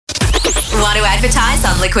Want to advertise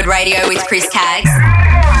on Liquid Radio with Chris Caggs?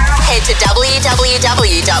 Head to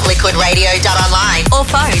www.liquidradio.online or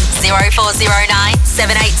phone 0409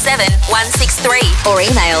 787 163 or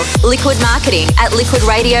email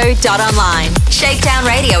liquidmarketing@liquidradio.online. Shakedown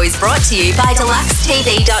Radio is brought to you by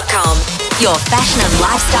deluxetv.com, your fashion and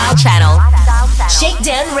lifestyle channel.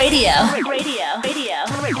 Shakedown Radio.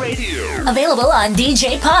 Available on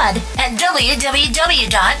DJ Pod at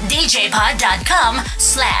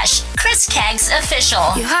www.djpod.com/Chris Caggs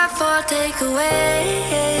Official. You have for takeaway,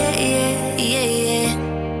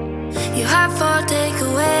 You have for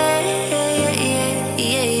takeaway,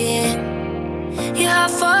 You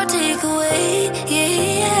have for takeaway,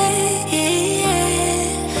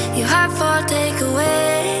 You have for takeaway.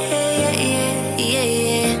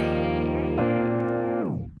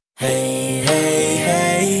 Hey, hey,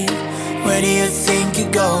 hey, where do you think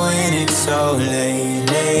you're going? It's so late,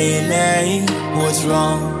 late, late. What's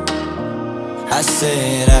wrong? I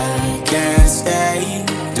said I can't stay.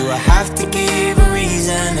 Do I have to give a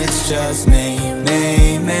reason? It's just me,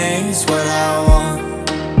 it's what I want.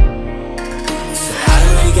 So how do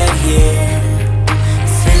we get here?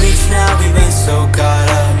 3 weeks now, we've been so caught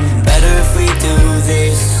up. Better if we do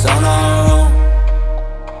this on our own.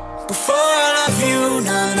 Before I love you,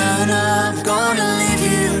 nah, nah, nah, I'm gonna leave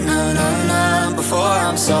you, nah, nah, nah. Before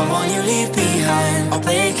I'm someone you leave behind, I'll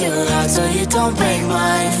break your heart so you don't break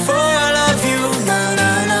mine. Before I love you, nah,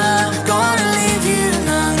 nah, nah, I'm gonna leave you,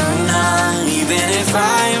 nah, nah, nah. Even if I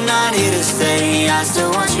am not here to stay, I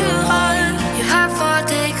still want your heart. You have for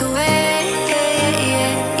takeaway,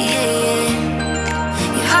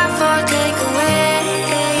 You have for takeaway,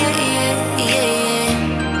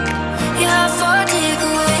 You have for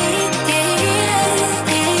takeaway.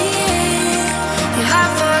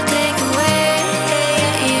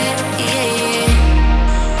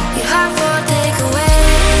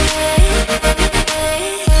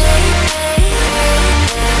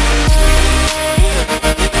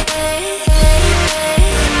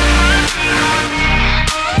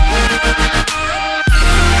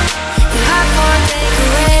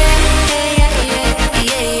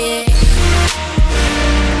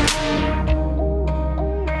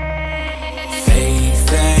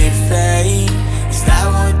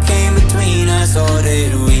 Or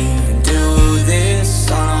did we do this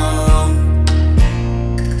on our own?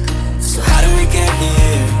 So how do we get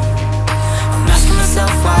here? I'm asking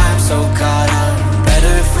myself why I'm so caught up.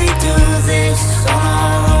 Better if we do this on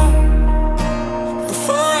our own.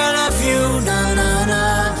 Before I love you, nah, nah,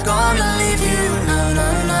 nah, I'm gonna leave you, nah,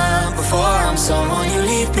 nah, nah. Before I'm someone you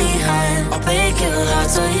leave behind, I'll break your heart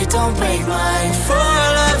so you don't break mine. Before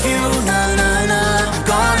I love you, nah, nah, nah, I'm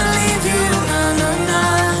gonna leave you, nah, nah,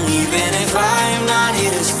 nah. Even if I'm not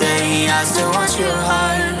here to stay, I still want your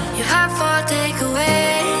heart. You have for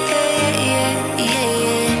takeaway,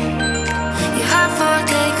 You have for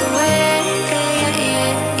takeaway,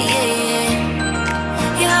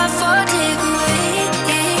 You have for takeaway,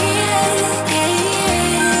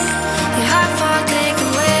 You have for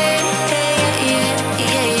takeaway,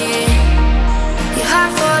 You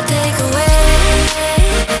have for takeaway.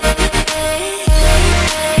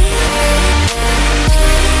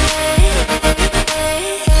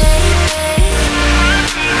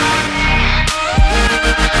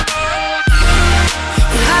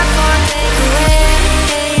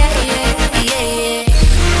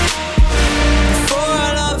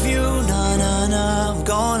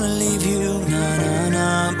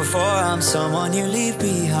 Someone you leave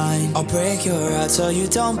behind, I'll break your heart so you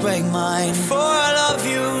don't break mine. Before I love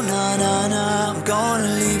you, nah, nah, nah, I'm gonna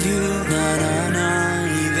leave you, nah, nah, nah.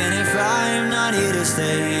 Even if I'm not here to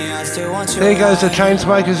stay, I still want your There goes the heart.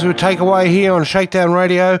 Chainsmokers with Takeaway here on Shakedown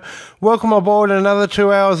Radio. Welcome aboard another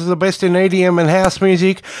 2 hours of the best in EDM and house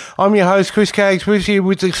music. I'm your host Chris Caggs with you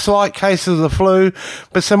with a slight case of the flu,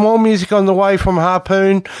 but some more music on the way from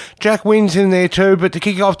Harpoon. Jack Wynn's in there too, but to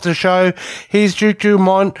kick off the show, here's Duke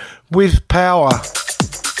Dumont with Power.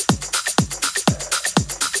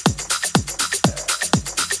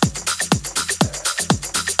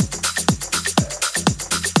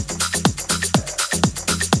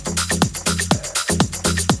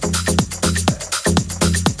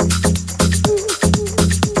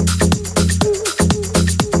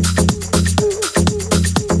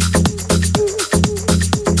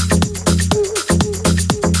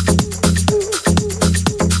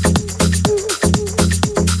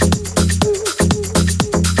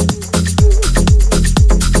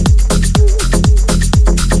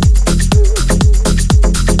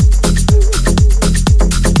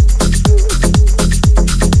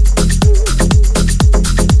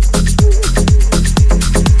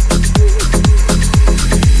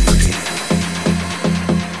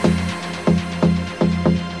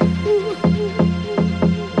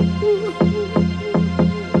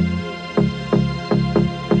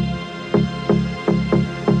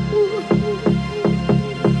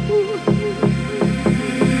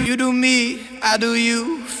 do me, I do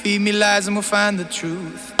you. Feed me lies and we'll find the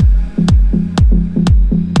truth.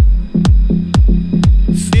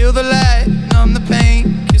 Feel the light, numb the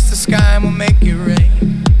pain. Kiss the sky and we'll make it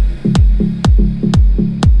rain.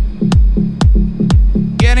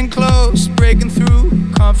 Getting close, breaking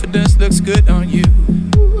through. Confidence looks good on you.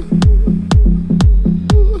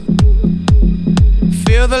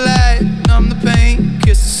 Feel the light, numb the pain.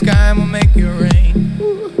 Kiss the sky and we'll make it rain.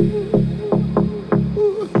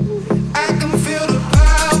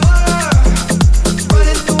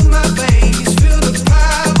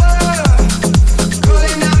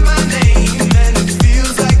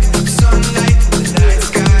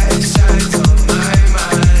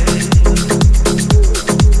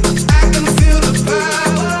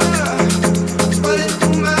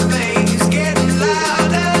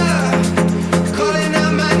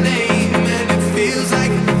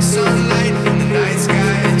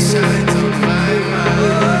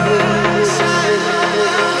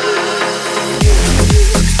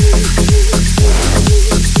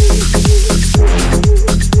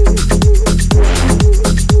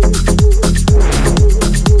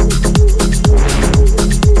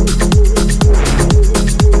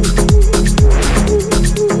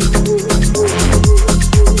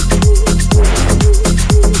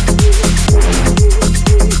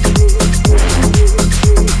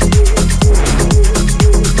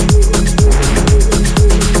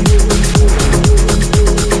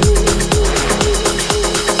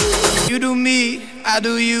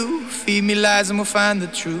 And we'll find the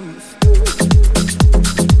truth.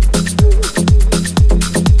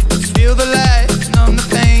 Feel the light, numb the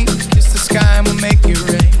pain. Kiss the sky and we'll make it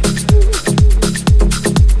rain.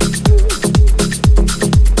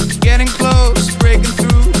 Getting close, breaking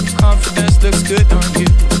through. Confidence looks good on you.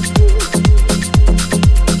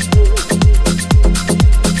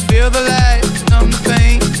 Feel the light, numb the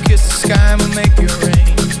pain. Kiss the sky and we'll make it rain.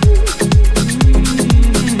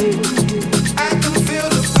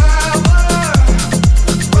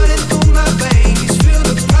 Running through my veins, feel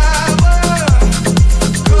the power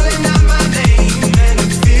calling out my name.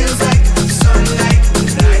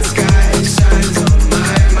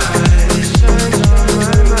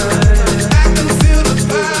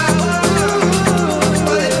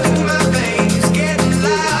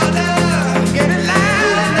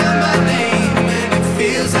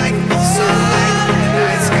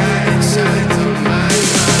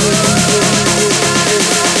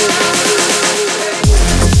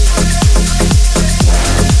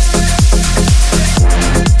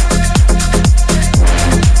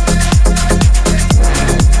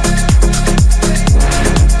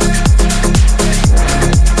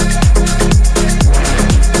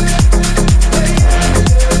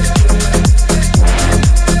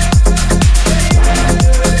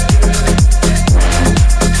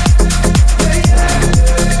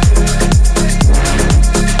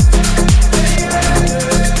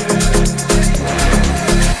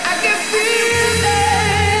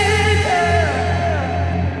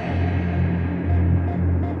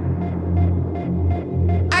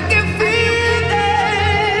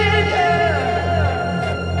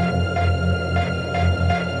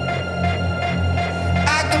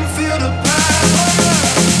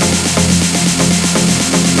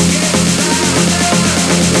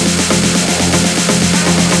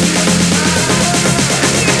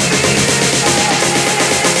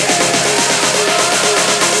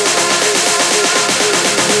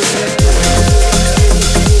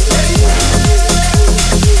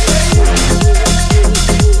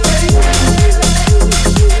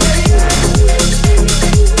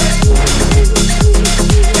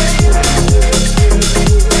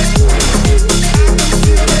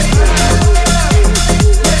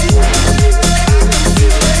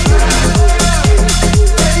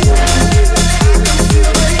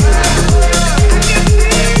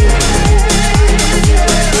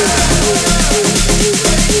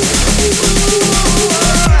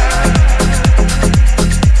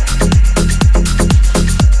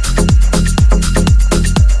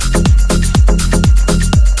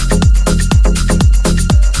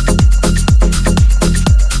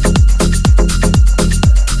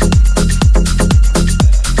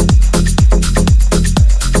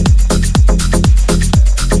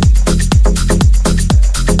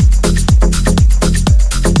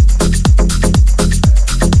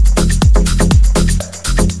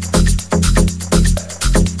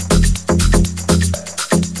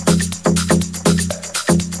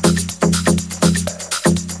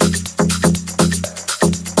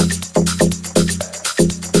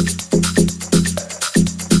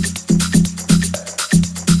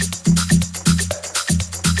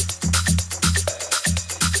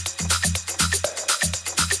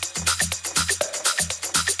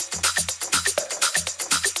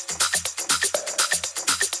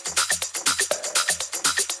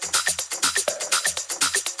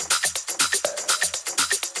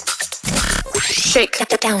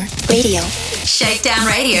 ShakeDown Radio. ShakeDown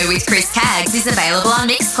Radio with Chris Caggs is available on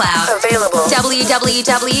Mixcloud. Available.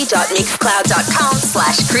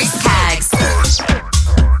 www.mixcloud.com/Chris Caggs.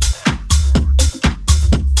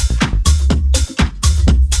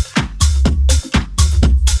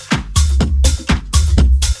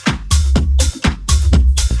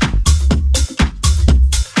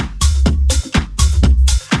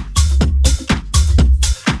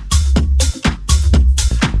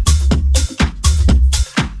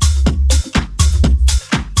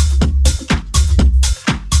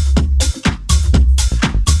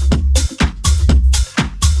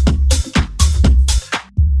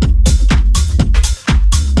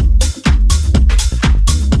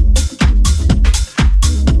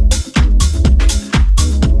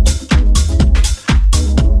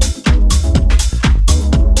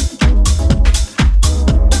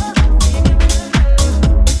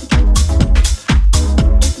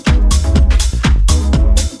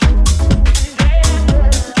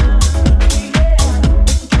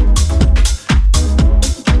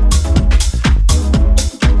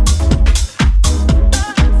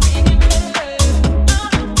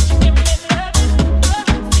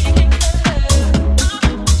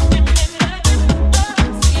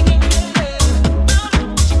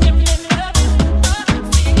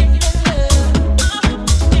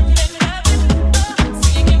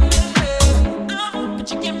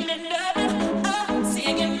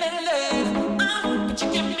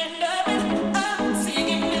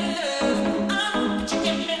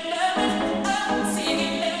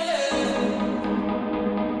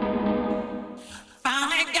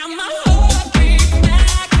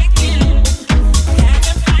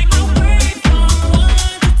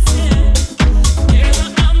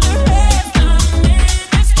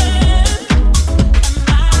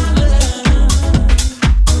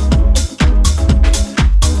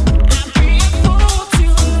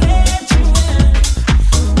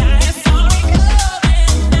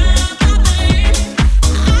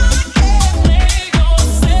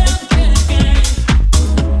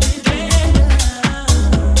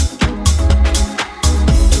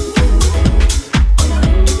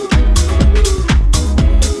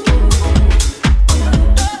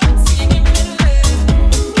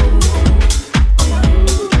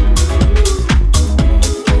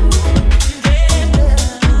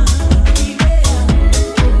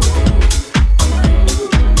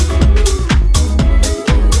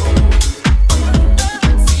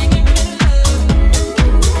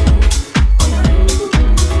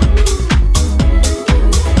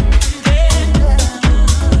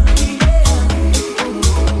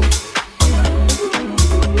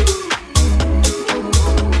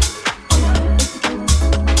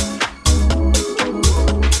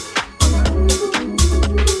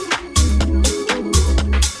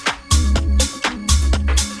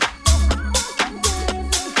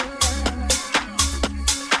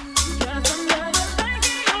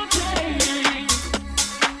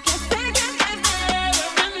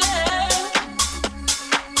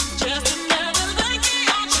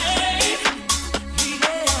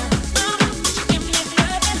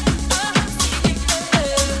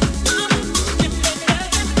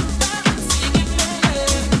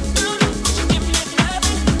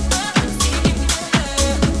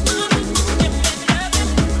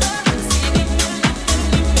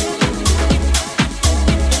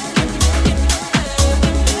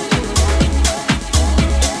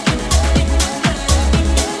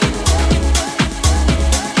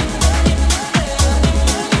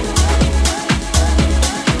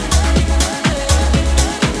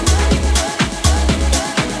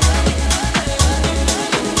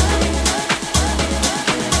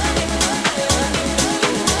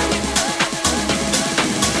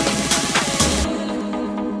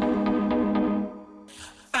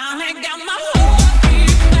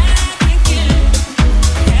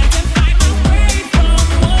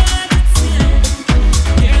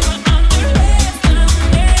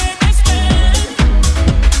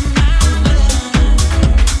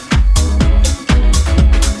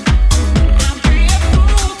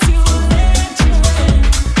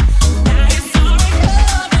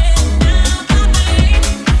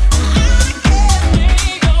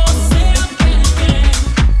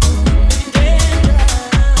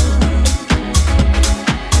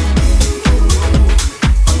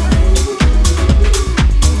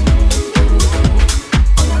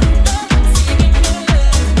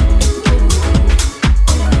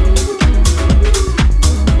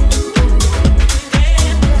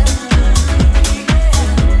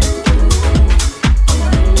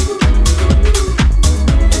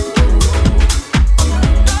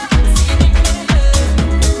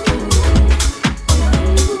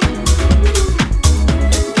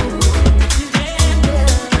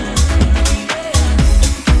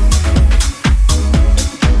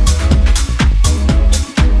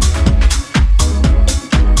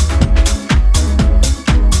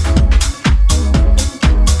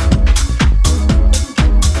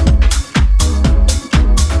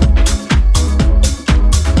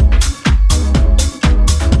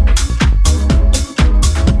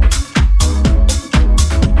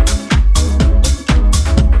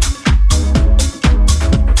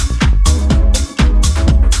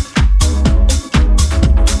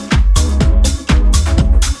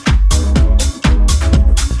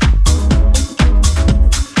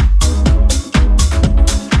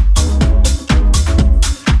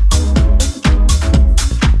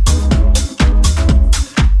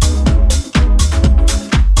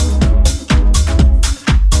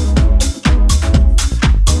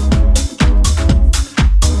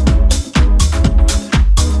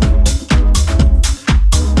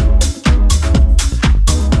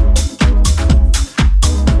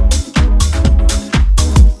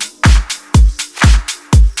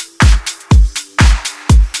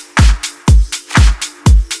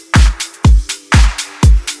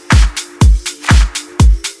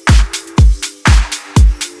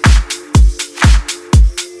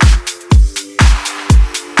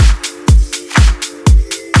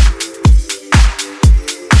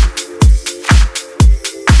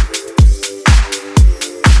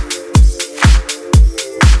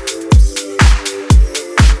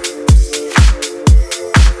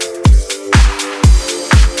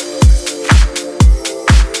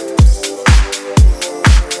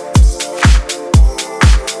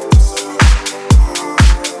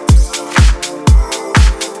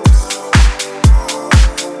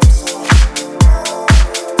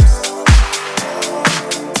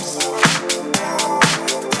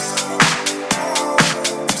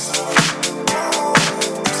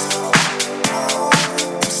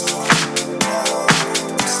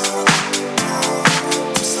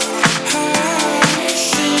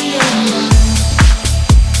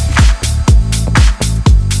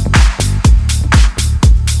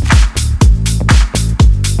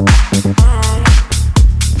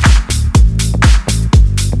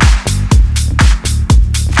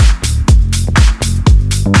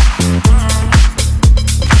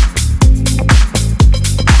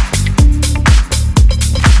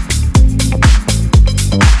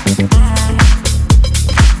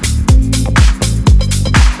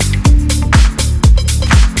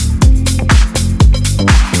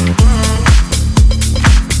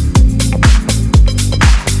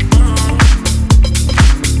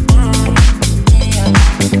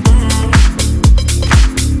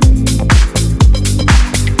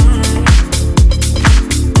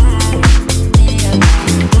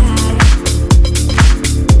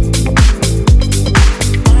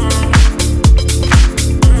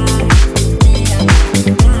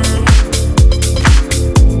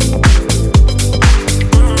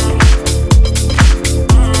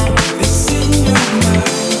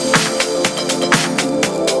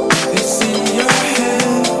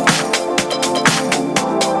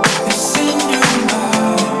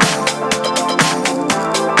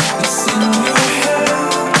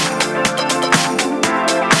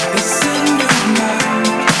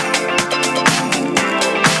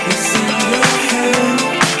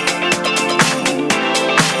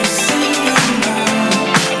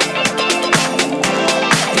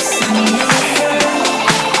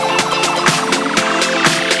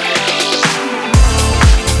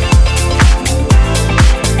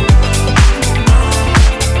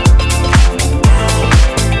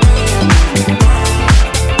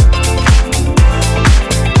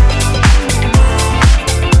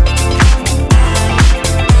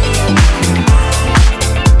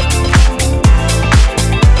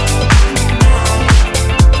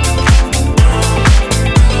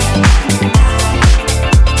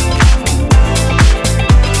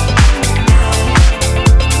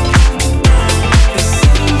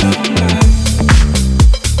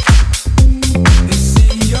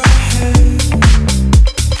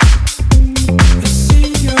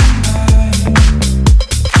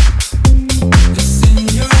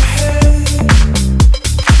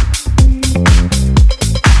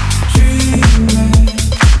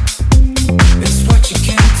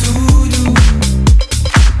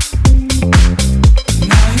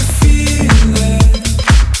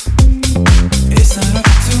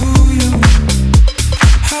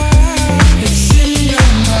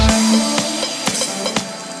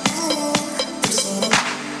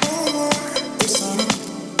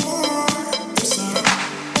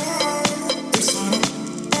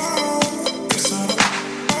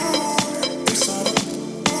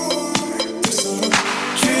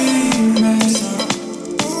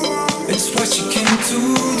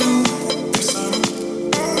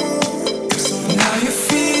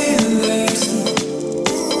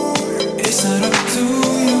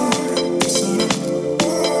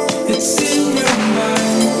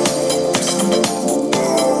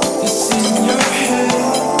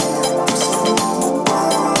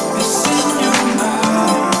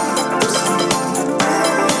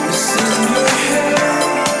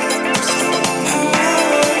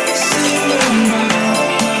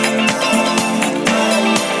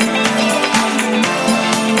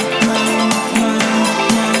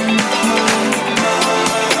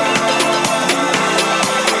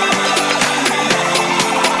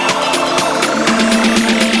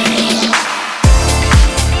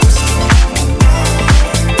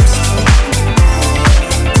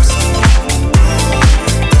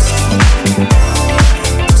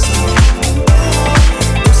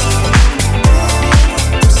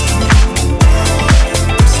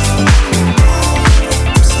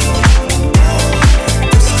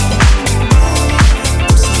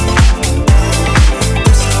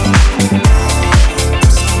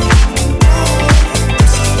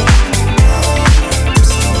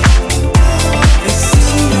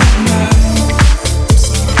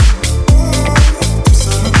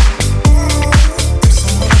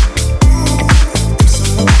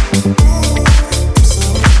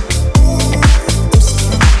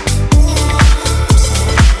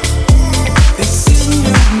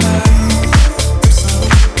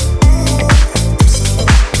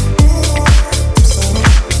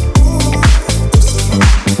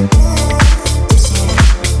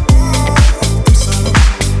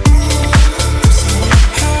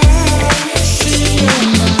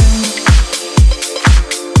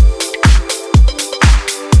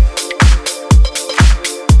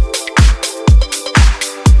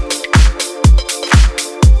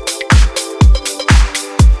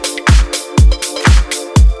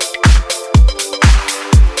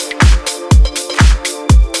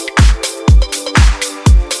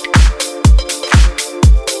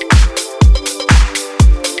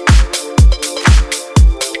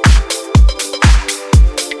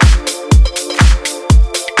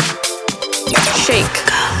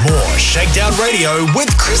 Radio with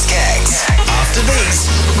Chris Caggs. After these,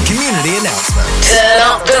 community announcements. Turn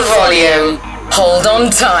up the volume. Hold on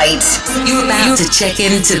tight. You're about to check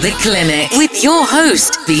into the clinic with your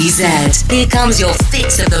host, BZ. Here comes your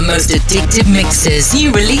fix of the most addictive mixes,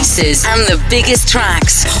 new releases, and the biggest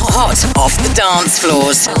tracks hot off the dance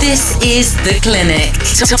floors. This is the clinic.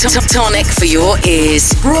 Tonic for your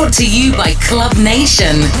ears. Brought to you by Club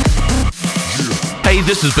Nation. Hey,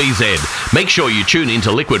 this is BZ. Make sure you tune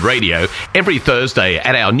into Liquid Radio every Thursday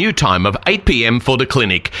at our new time of 8 p.m. for the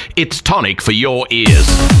clinic. It's tonic for your ears.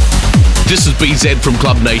 This is BZ from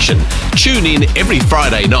Club Nation. Tune in every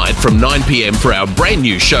Friday night from 9 p.m. for our brand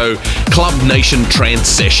new show, Club Nation Trance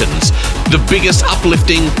Sessions. The biggest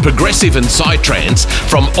uplifting, progressive and psytrance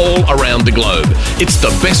from all around the globe. It's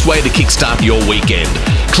the best way to kickstart your weekend.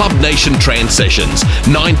 Club Nation Trance Sessions,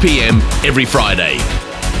 9 p.m. every Friday.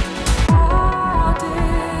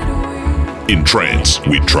 In trance,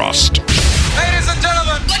 we trust. Ladies and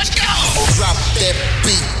gentlemen, let's go! Drop that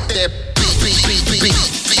beat, that beat.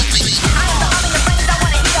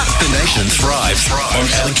 The nation thrives on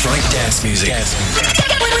electronic dance music.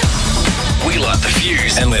 We light the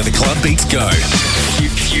fuse and let the club beats go.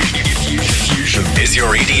 Fusion is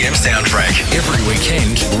your EDM soundtrack. Every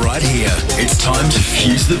weekend, right here, it's time to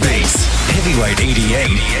fuse the beats. Heavyweight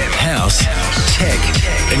EDM, house, tech,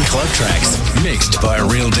 and club tracks mixed by a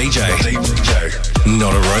real DJ.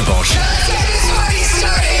 Not a robot.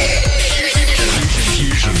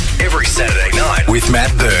 Fusion every Saturday night with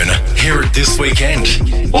Matt Byrne. Hear it this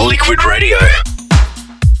weekend. Liquid Radio.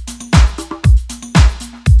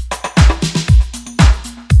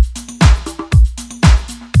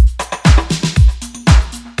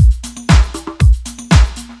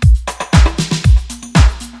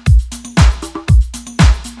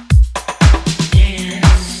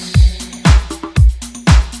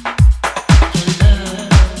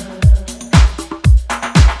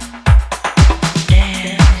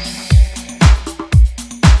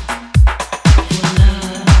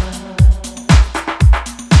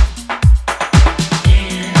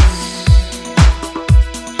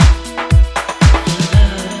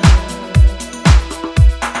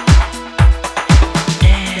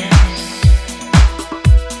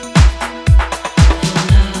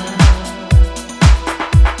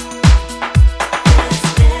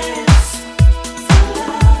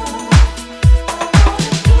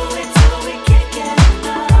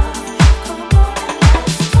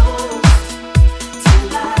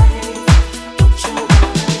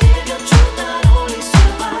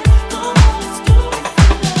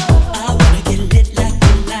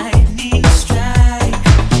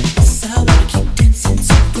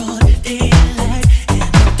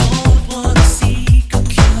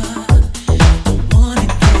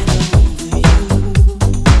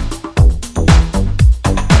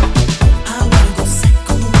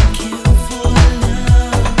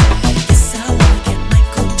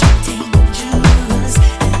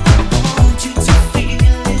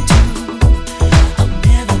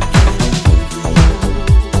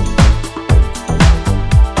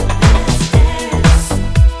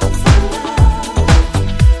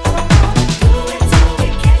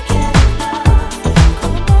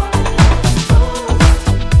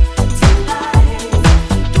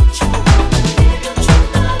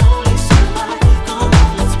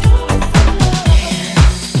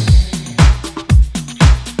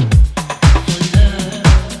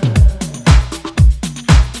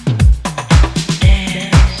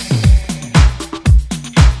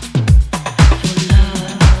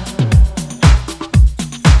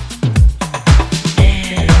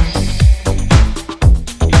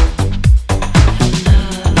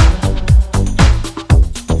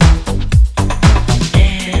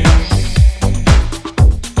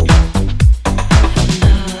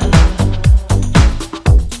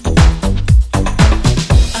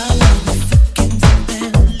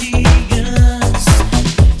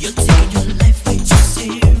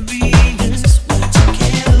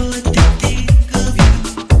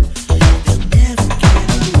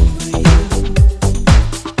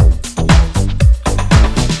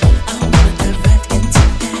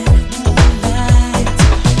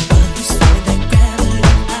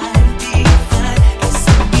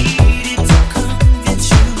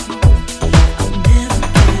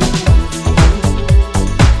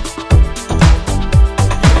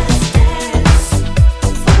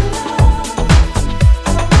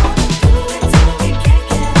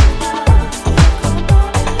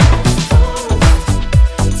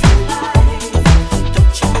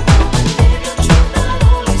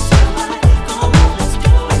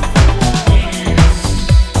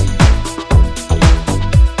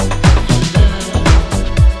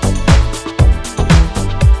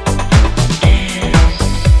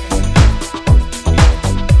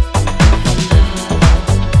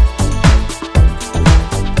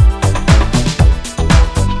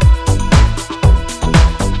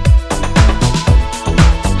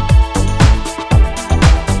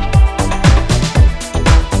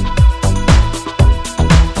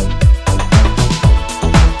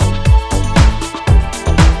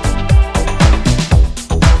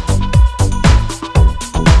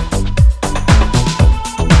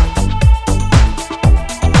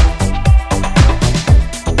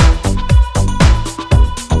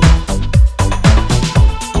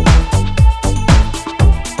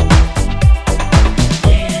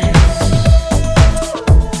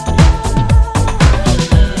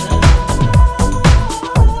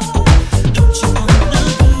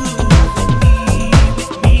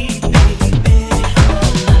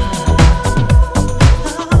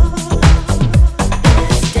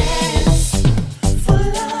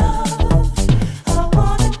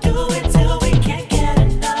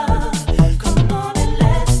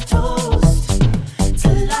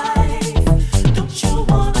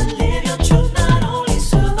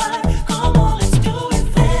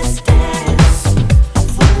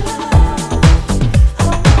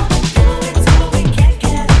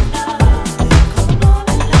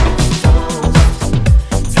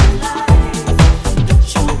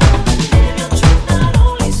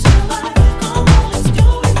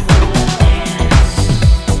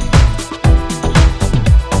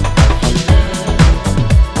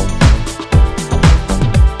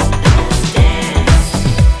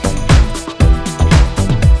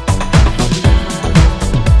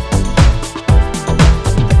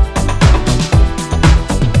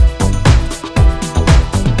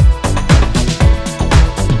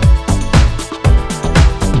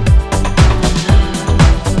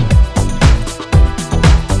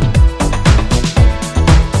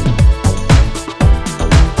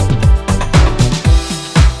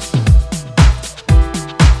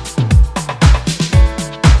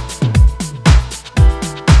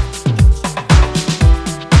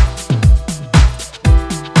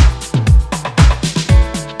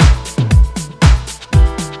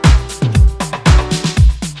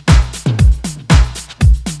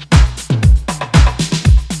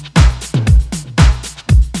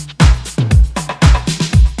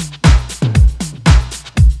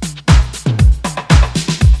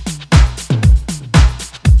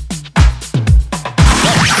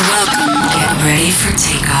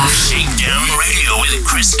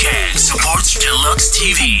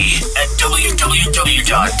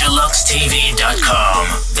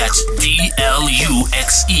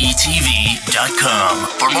 DeluxeTV.com.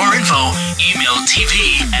 For more info, email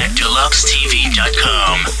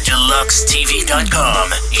tv@deluxetv.com.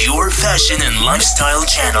 Deluxetv.com, your fashion and lifestyle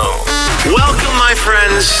channel. Welcome, my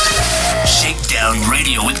friends. Shakedown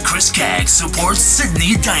Radio with Chris Caggs supports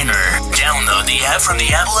Sydney Diner. Download the app from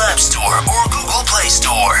the Apple App Store or Google Play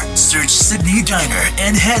Store. Search Sydney Diner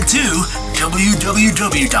and head to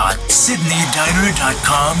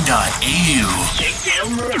www.sydneydiner.com.au.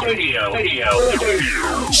 Shakedown Radio.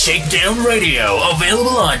 Shakedown Radio,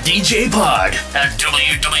 available on DJ Pod at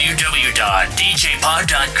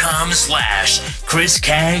www.djpod.com/Chris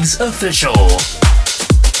Caggs Official.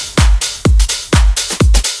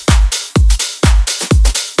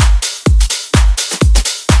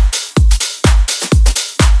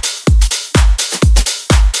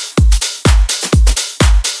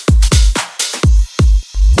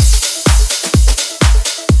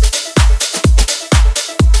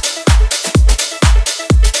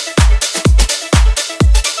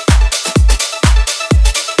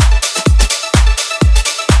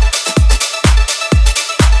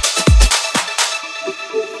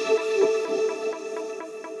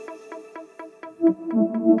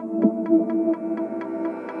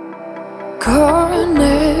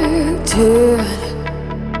 Connected,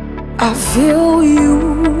 I feel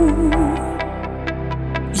you.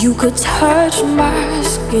 You could touch my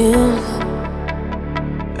skin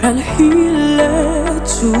and heal it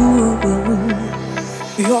too.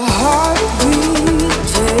 Your heart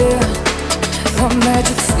beating, a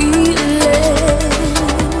magic feeling.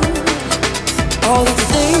 All the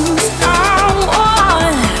things I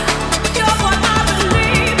want, you're what I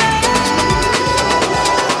believe in.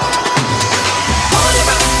 Hold your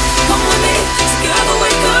breath, come with me. Together we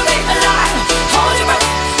could be alive. Hold your breath,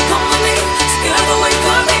 come with me. Together we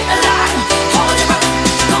could be alive. Hold your breath,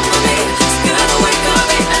 come with me. Together we could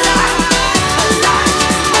be alive. Alive,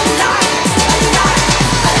 alive, alive,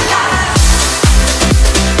 alive.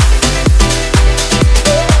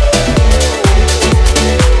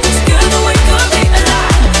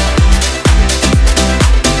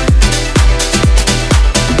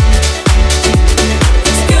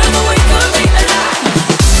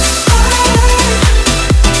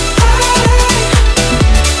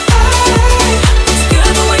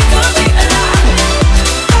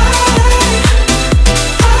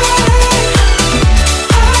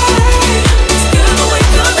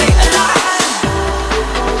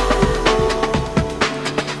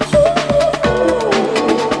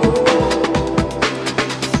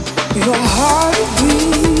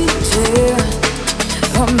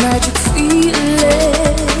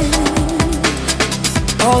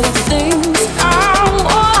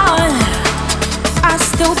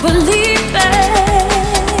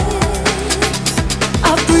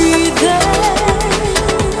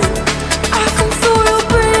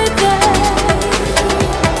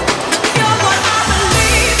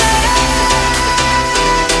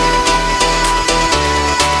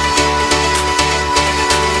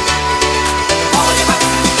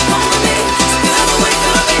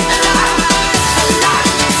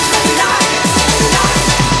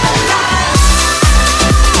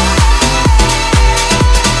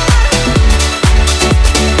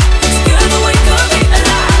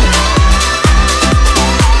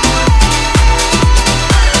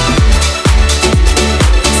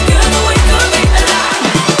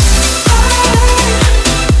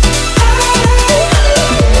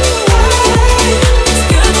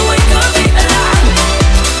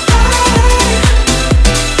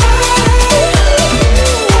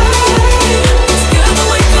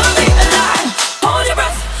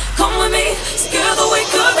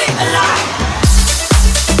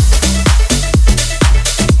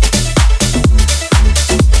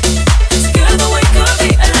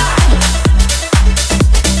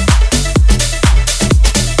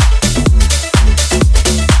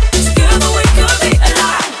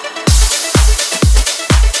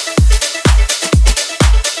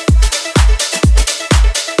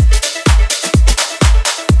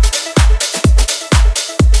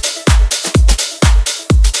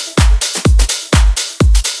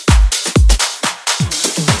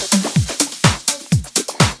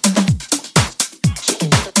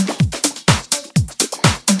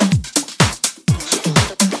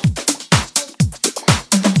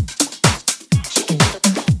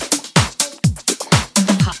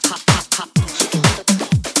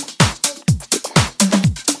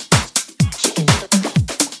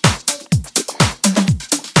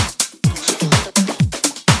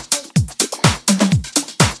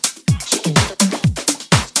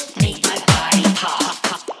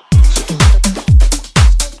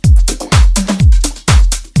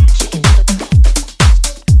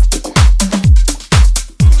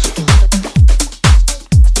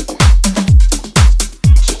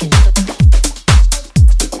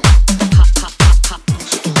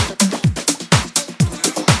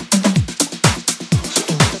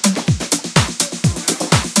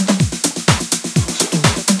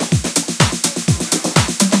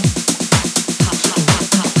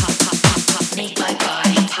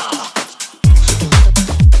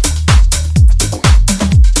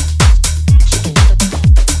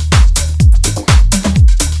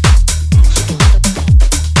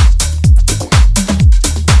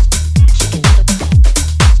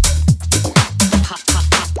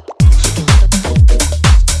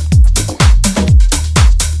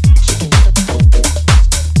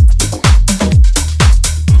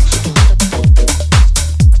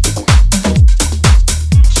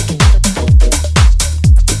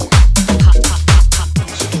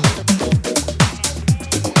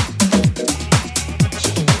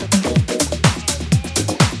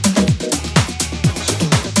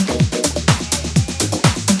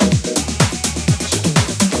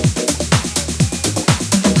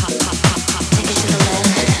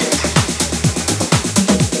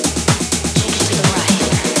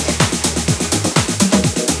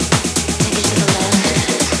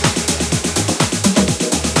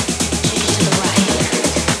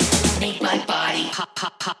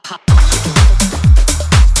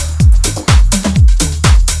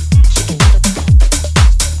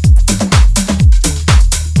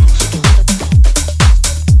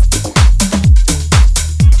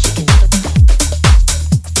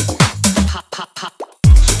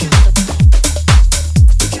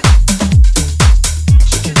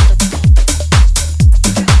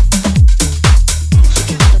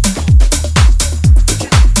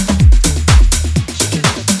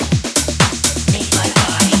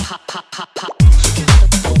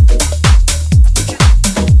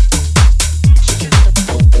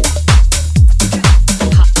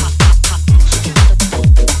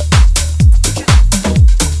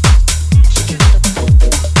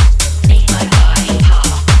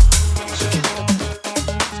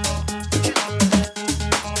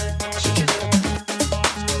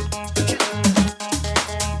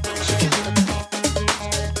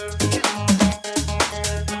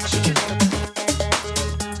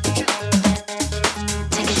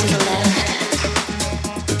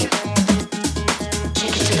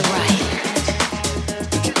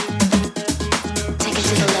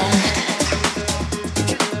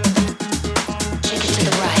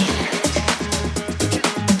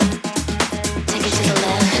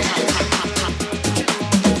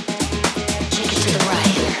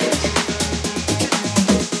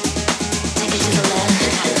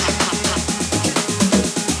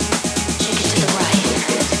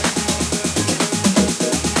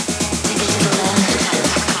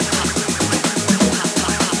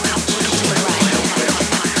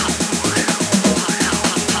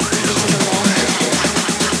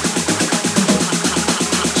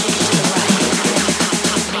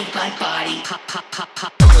 Make my body pop, pop, pop,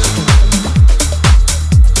 pop.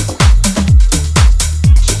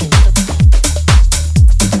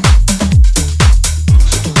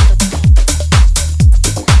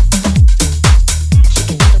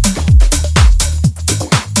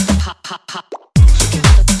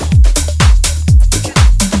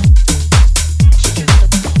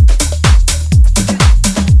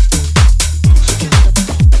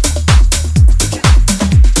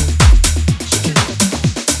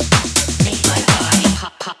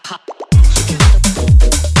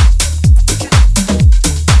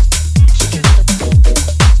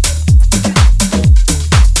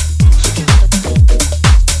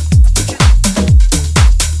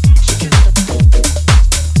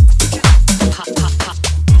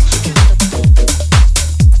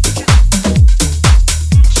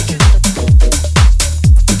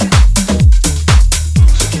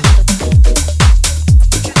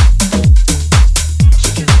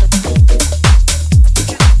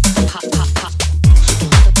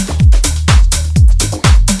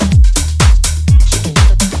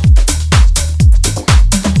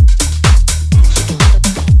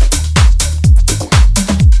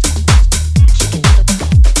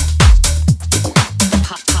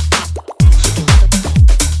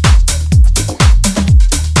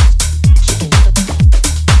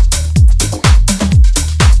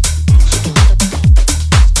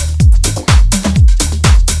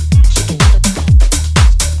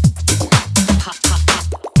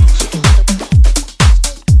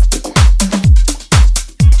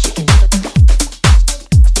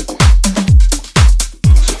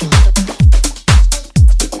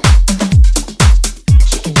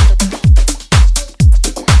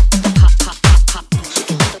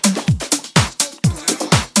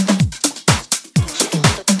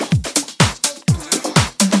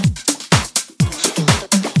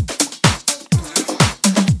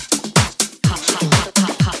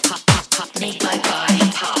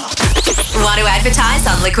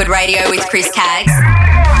 Liquid Radio with Chris Caggs?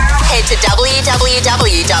 Head to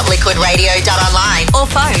www.liquidradio.online or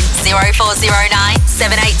phone 0409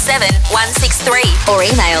 787 163 or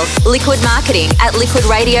email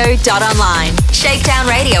liquidmarketing@liquidradio.online. Shakedown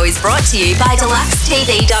Radio is brought to you by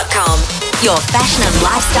deluxetv.com, your fashion and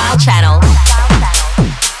lifestyle channel.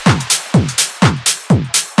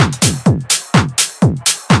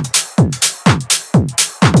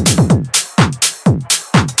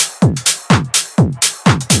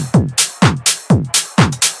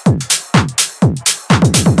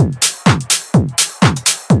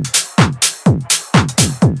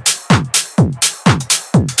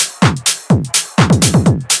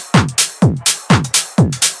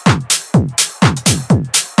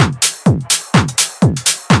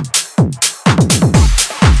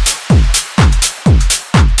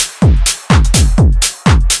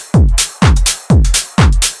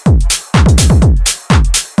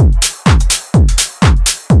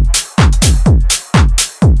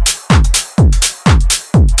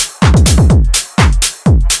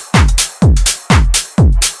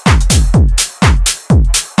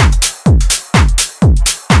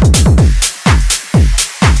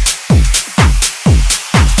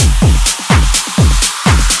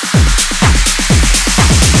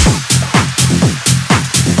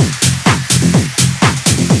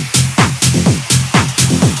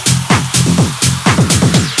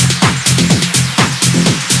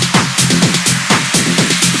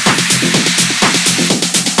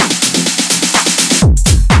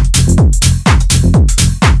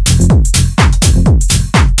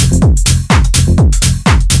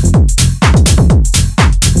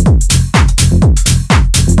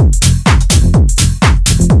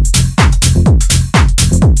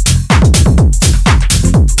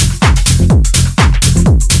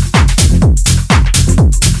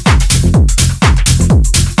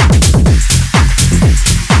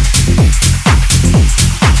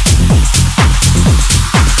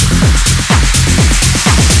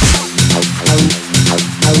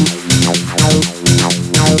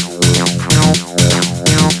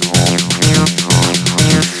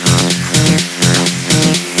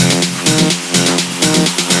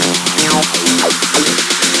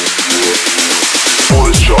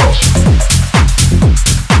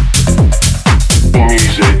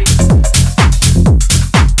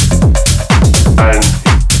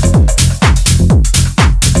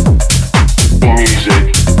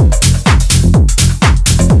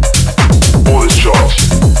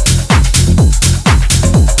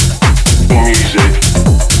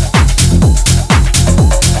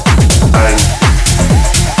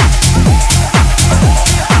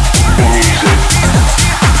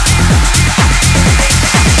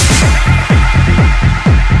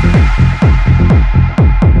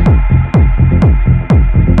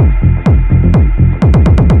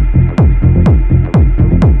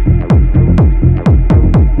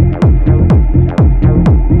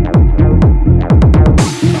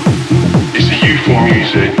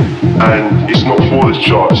 and it's not for the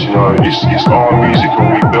charts, you know, it's our music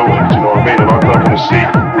and we built it, you know what I mean? And I don't want to see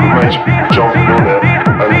all the major people jumping on it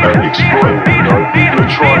and exploiting it, you know? People are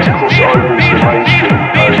trying to cross it over into the mainstream,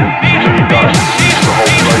 and for me that's the whole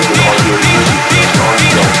flavour that I do in music, that's the only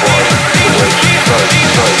done by the way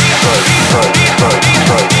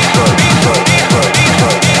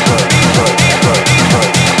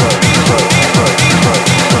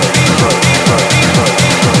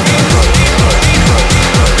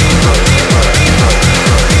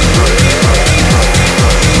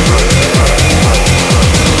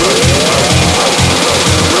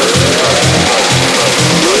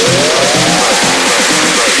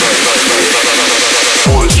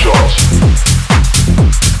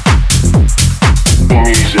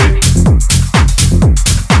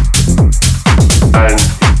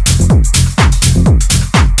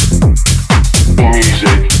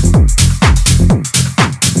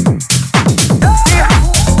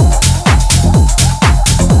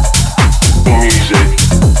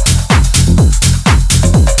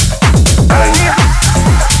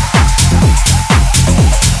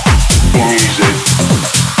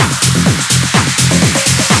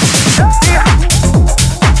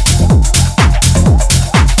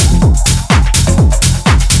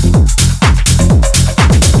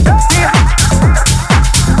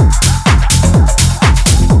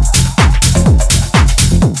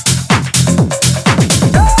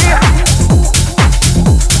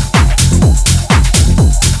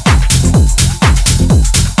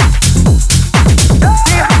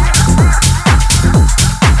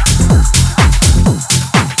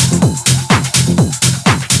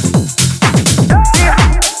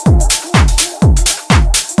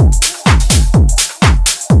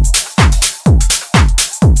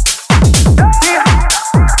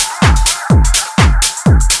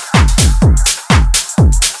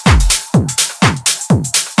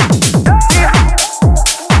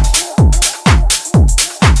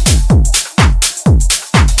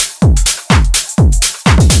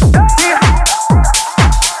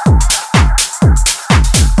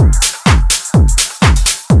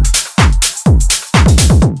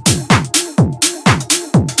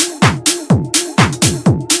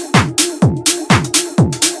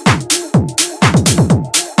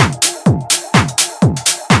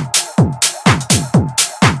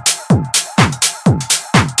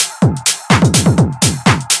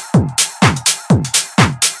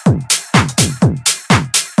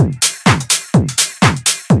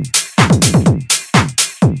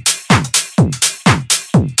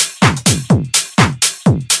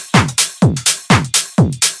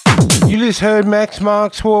Heard Max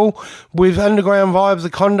Maxwell with Underground Vibes, the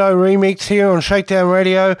Kondo remix here on Shakedown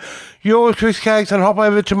Radio. You're Chris Caggs, and hop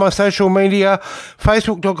over to my social media,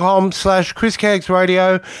 facebook.com/Chris Caggs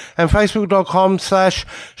Radio and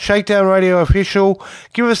facebook.com/Shakedown Radio Official.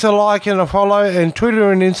 Give us a like and a follow, and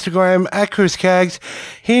Twitter and Instagram at Chris Caggs.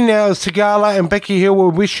 Here now is Tagala and Becky Hill will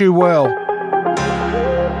wish you well.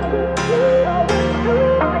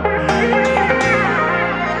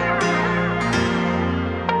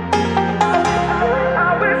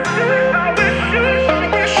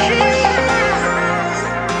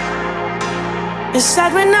 It's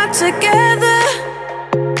sad we're not together,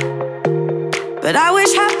 but I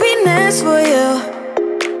wish happiness for you.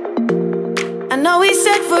 I know we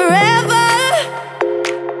said forever,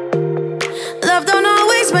 love don't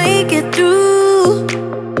always make it through.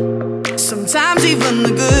 Sometimes even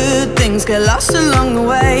the good things get lost along the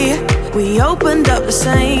way. We opened up the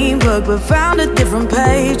same book but found a different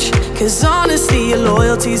page. Cause honestly your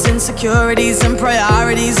loyalties, insecurities and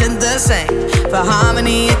priorities ain't the same. For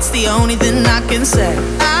harmony it's the only thing I can say.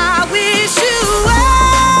 I wish you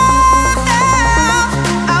well,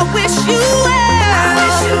 I wish you well, I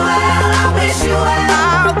wish you well, I wish you well, I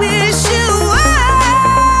wish you well,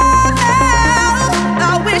 I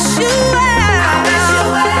wish you well, I wish you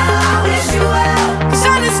well, I wish you well. Cause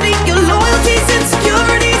honestly your loyalties,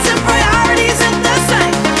 insecurities and priorities ain't the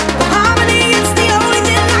same. For harmony it's the only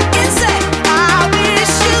thing I can say. I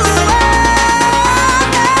wish you well,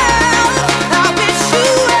 I wish you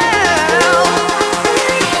well,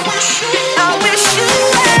 I wish you well.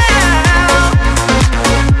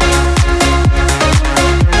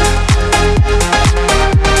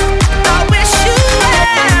 I wish you well.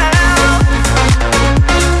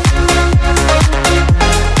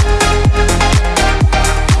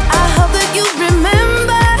 I hope that you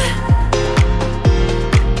remember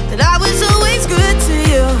that I was always good to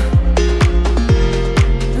you.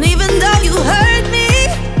 And even though you hurt me,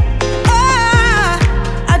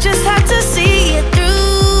 I just had to see it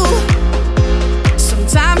through.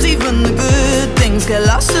 Sometimes even the good things get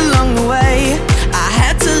lost along the way. I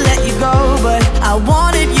had to let you go, but I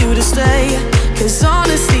wanted you to stay. Cause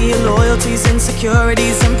honesty and loyalties,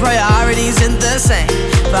 insecurities and priorities ain't the same.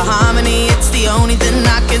 For harmony, it's the only thing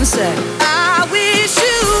I can say. I wish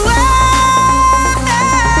you well.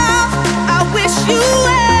 I wish you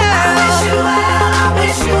well. I wish you well. I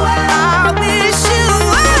wish you well. I wish you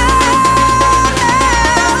well.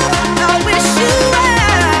 I wish you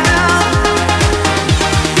well.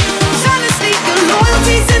 Honesty and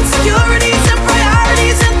loyalties, insecurities and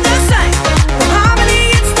priorities ain't the same. For harmony,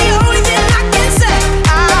 it's the only thing I can say.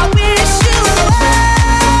 I wish you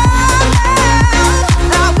well.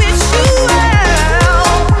 I wish you well.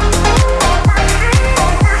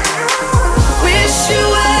 Wish you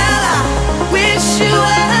well. I wish you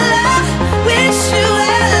well. I wish you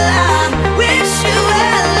well. I wish you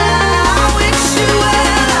well. I wish you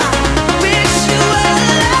well. I wish you well. I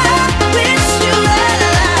wish you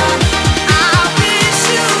well. I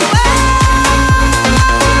wish you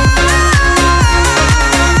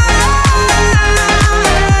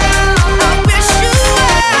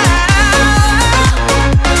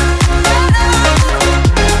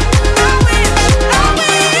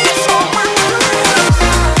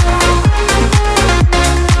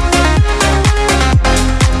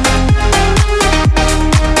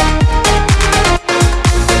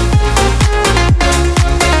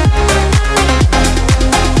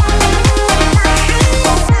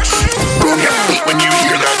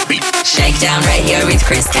Shakedown Radio with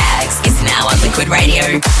Chris Caggs is now on Liquid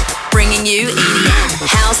Radio. Bringing you EDM,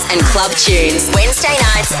 house and club tunes. Wednesday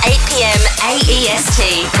nights, 8 p.m.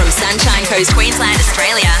 AEST from Sunshine Coast, Queensland,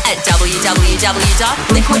 Australia at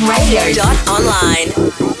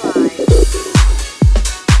www.liquidradio.online.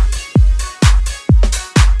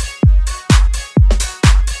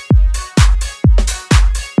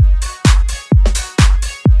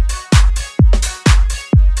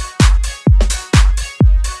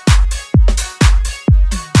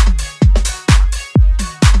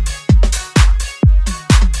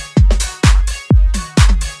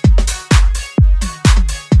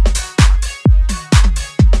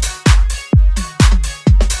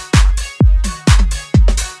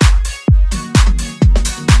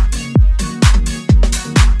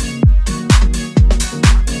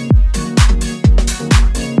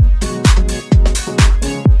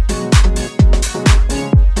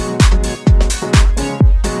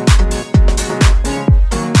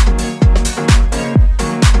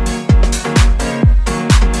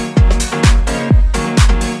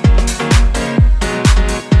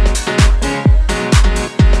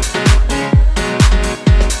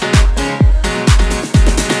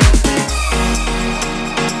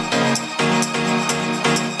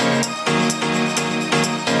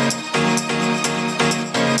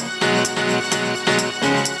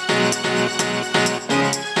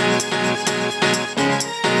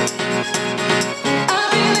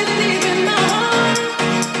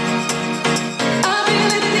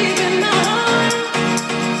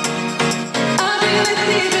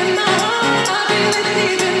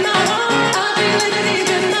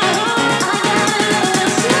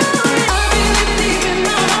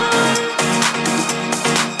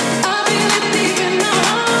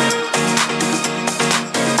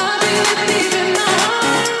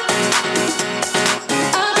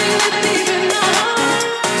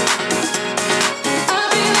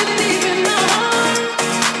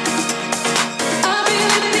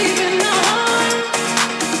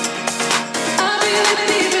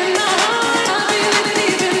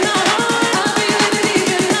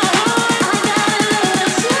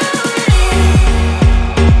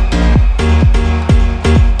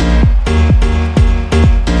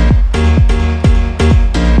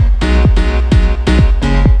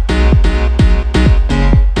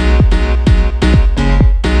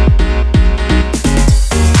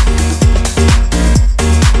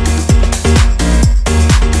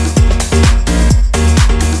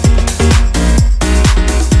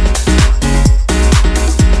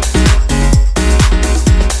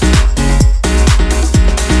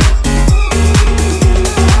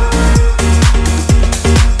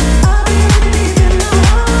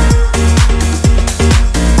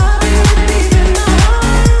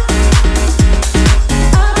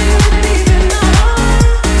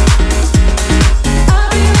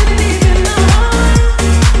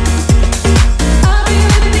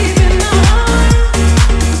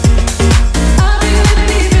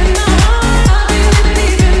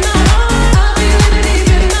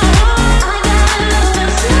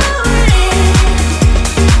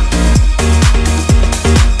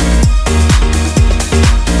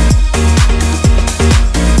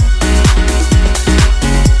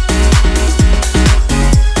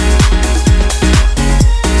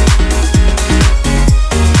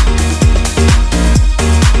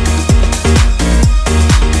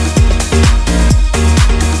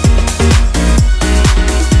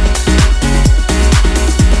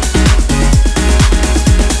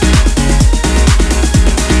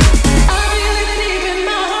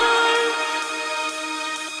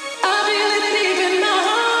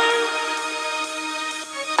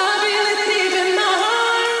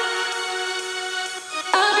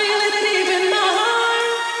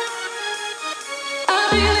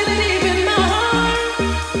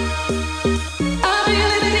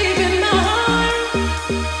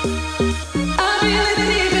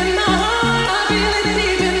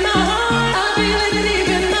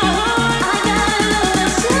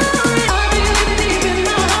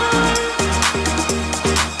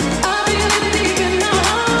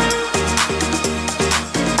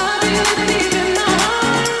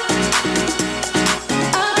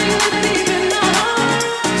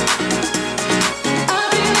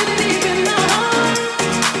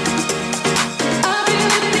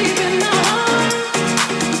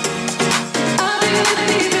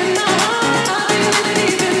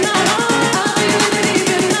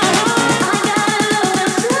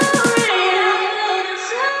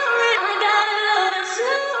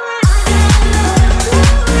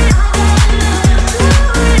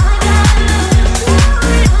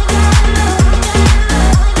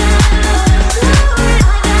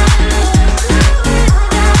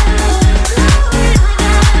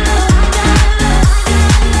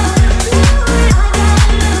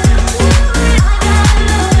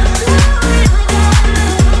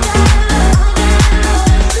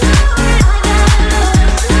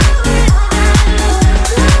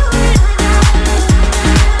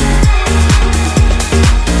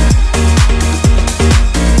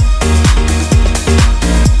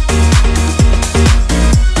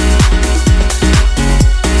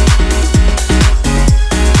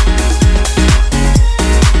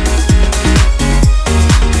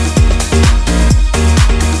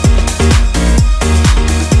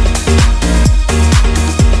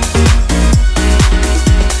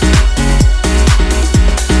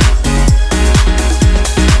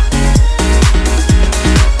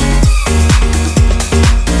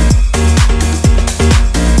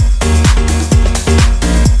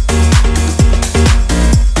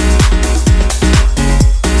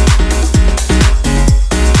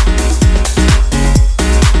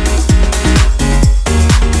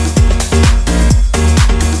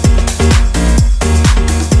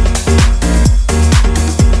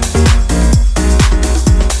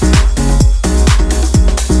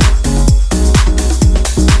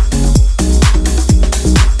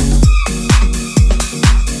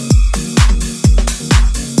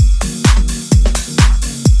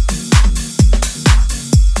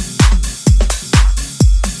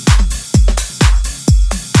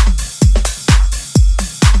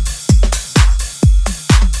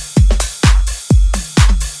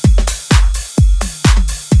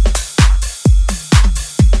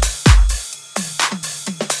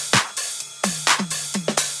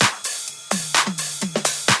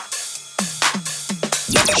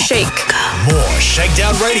 clinic. More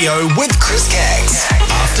Shakedown Radio with Chris Caggs.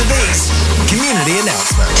 After these, community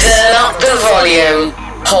announcements. Turn up the volume.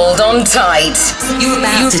 Hold on tight. You're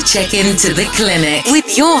about to check into the clinic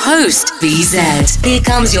with your host, BZ. Here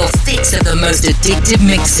comes your fix of the most addictive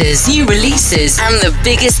mixes, new releases, and the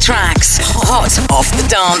biggest tracks hot off the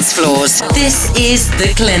dance floors. This is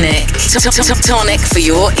the clinic. Tonic for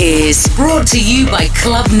your ears. Brought to you by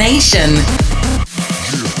Club Nation.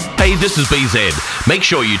 Hey, this is BZ. Make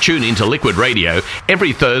sure you tune into Liquid Radio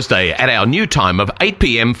every Thursday at our new time of 8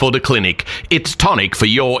 p.m. for the clinic. It's tonic for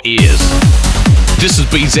your ears. This is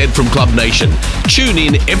BZ from Club Nation. Tune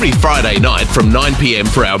in every Friday night from 9 p.m.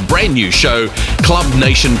 for our brand new show, Club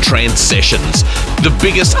Nation Trance Sessions. The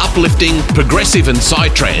biggest uplifting, progressive and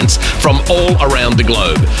psytrance from all around the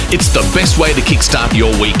globe. It's the best way to kickstart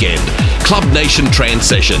your weekend. Club Nation Trance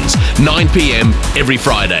Sessions, 9 p.m. every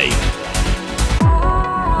Friday.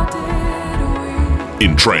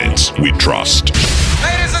 In trance, we trust.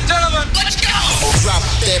 Ladies and gentlemen, let's go! Drop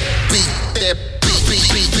that beat, that beat.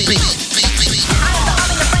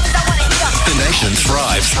 The nation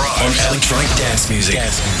thrives on electronic dance music.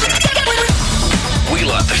 We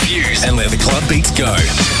light the fuse and let the club beats go.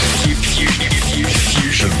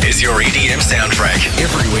 Fusion is your EDM soundtrack.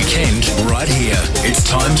 Every weekend, right here. It's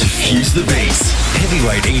time to fuse the beats.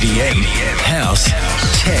 Heavyweight EDM, house,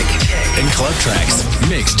 tech, and club tracks.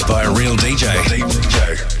 Mixed by a real DJ.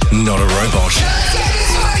 Not a robot.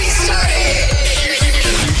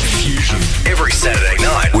 Fusion every Saturday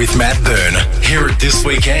night with Matt Byrne. Hear it this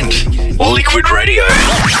weekend. Liquid Radio.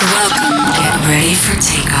 Welcome. Get ready for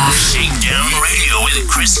takeoff. Shakedown Radio with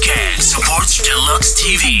Chris Caggs supports Deluxe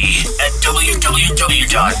TV at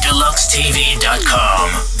www.deluxetv.com.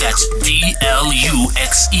 That's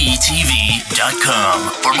DLUXETV.com.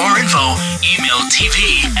 For more info, email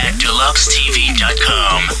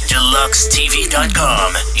tv@deluxetv.com.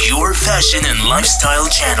 Deluxetv.com, your fashion and lifestyle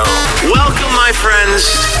channel. Welcome, my friends.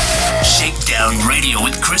 Shakedown Radio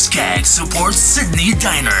with Chris Caggs supports Sydney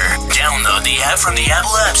Diner. Download the app from the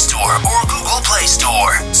Apple App Store or Google Play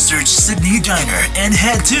Store. Search Sydney Diner and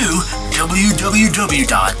head to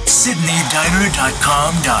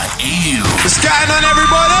www.sydneydiner.com.au. What's going on,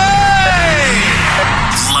 everybody?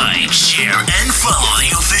 Like, share, and follow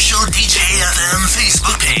the official DJFM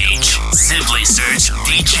Facebook page. Simply search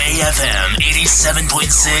DJFM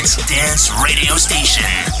 87.6 Dance Radio Station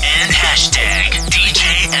and hashtag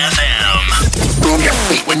DJFM.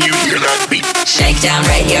 When you hear that beat. Shakedown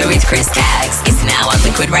Radio with Chris Caggs is now on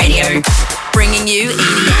Liquid Radio. Bringing you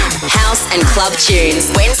EDM, house and club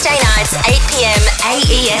tunes. Wednesday nights, 8 p.m.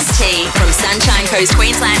 AEST from Sunshine Coast,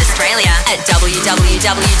 Queensland, Australia at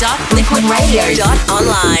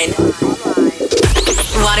www.liquidradio.online.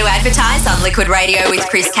 Want to advertise on Liquid Radio with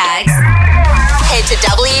Chris Caggs? Head to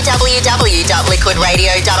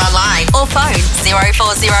www.liquidradio.online or phone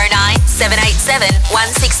 0409 787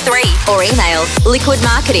 163 or email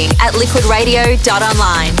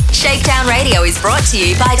liquidmarketing@liquidradio.online. Shakedown Radio is brought to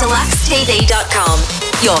you by deluxetv.com,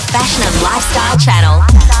 your fashion and lifestyle channel.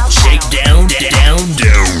 Shakedown, down.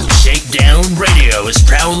 Shakedown Radio is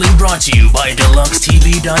proudly brought to you by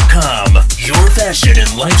deluxetv.com, your fashion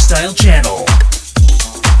and lifestyle channel.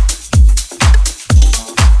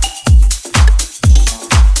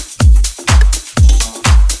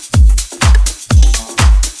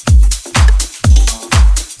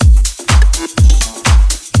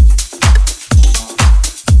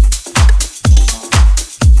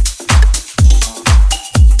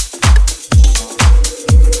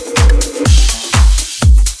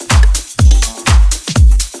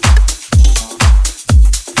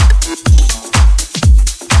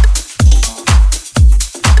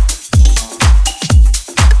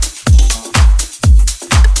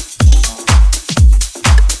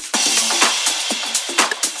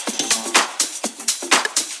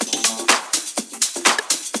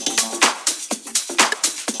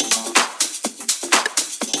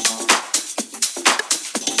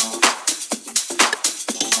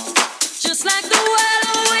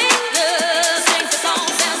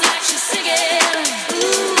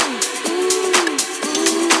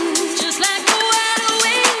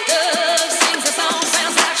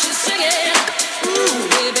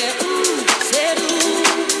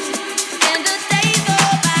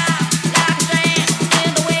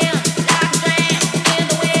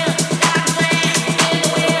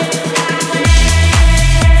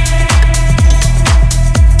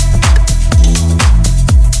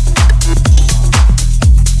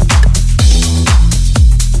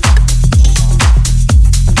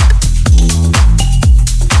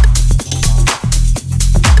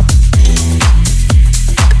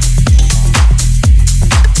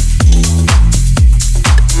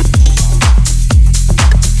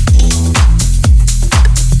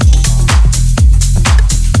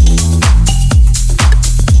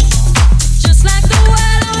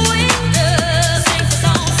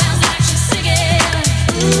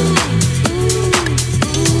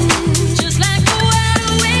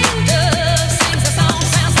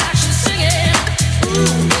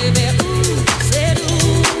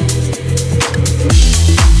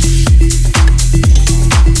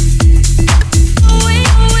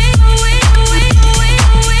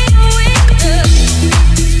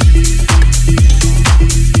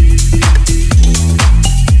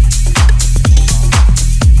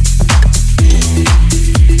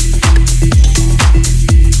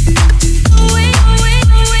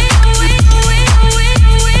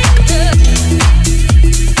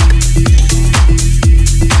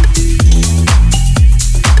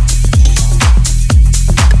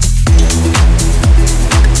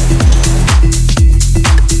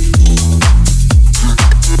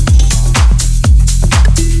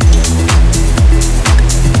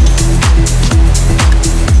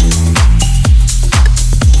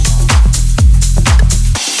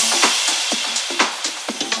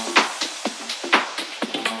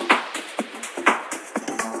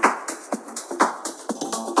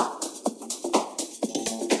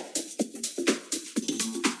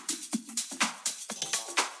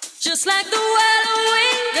 Just like the wild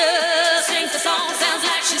wind does, sings the song, sounds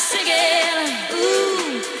like she's singing.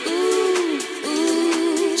 Ooh, ooh,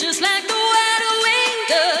 ooh. Just like the wild wind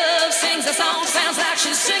does, sings the song, sounds like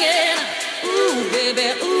she's singing. Ooh,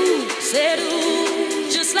 baby, ooh, said ooh.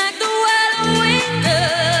 Just like the wild wind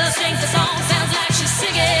does, sings the song, sounds like she's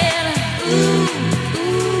singing. Ooh,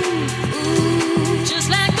 ooh, ooh. Just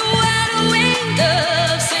like the wild wind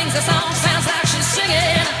does, sings the song, sounds like she's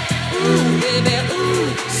singing. Ooh, baby,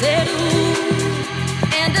 ooh, said ooh.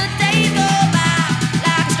 And the days go by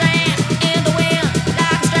like a strand in the wind,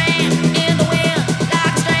 like a strand in the wind, like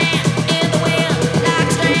a strand in the wind, like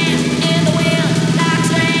a strand in the wind, like a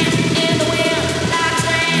strand in the wind, like a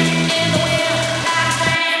strand in the wind, like a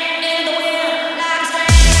strand in the wind, like a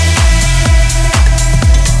strand.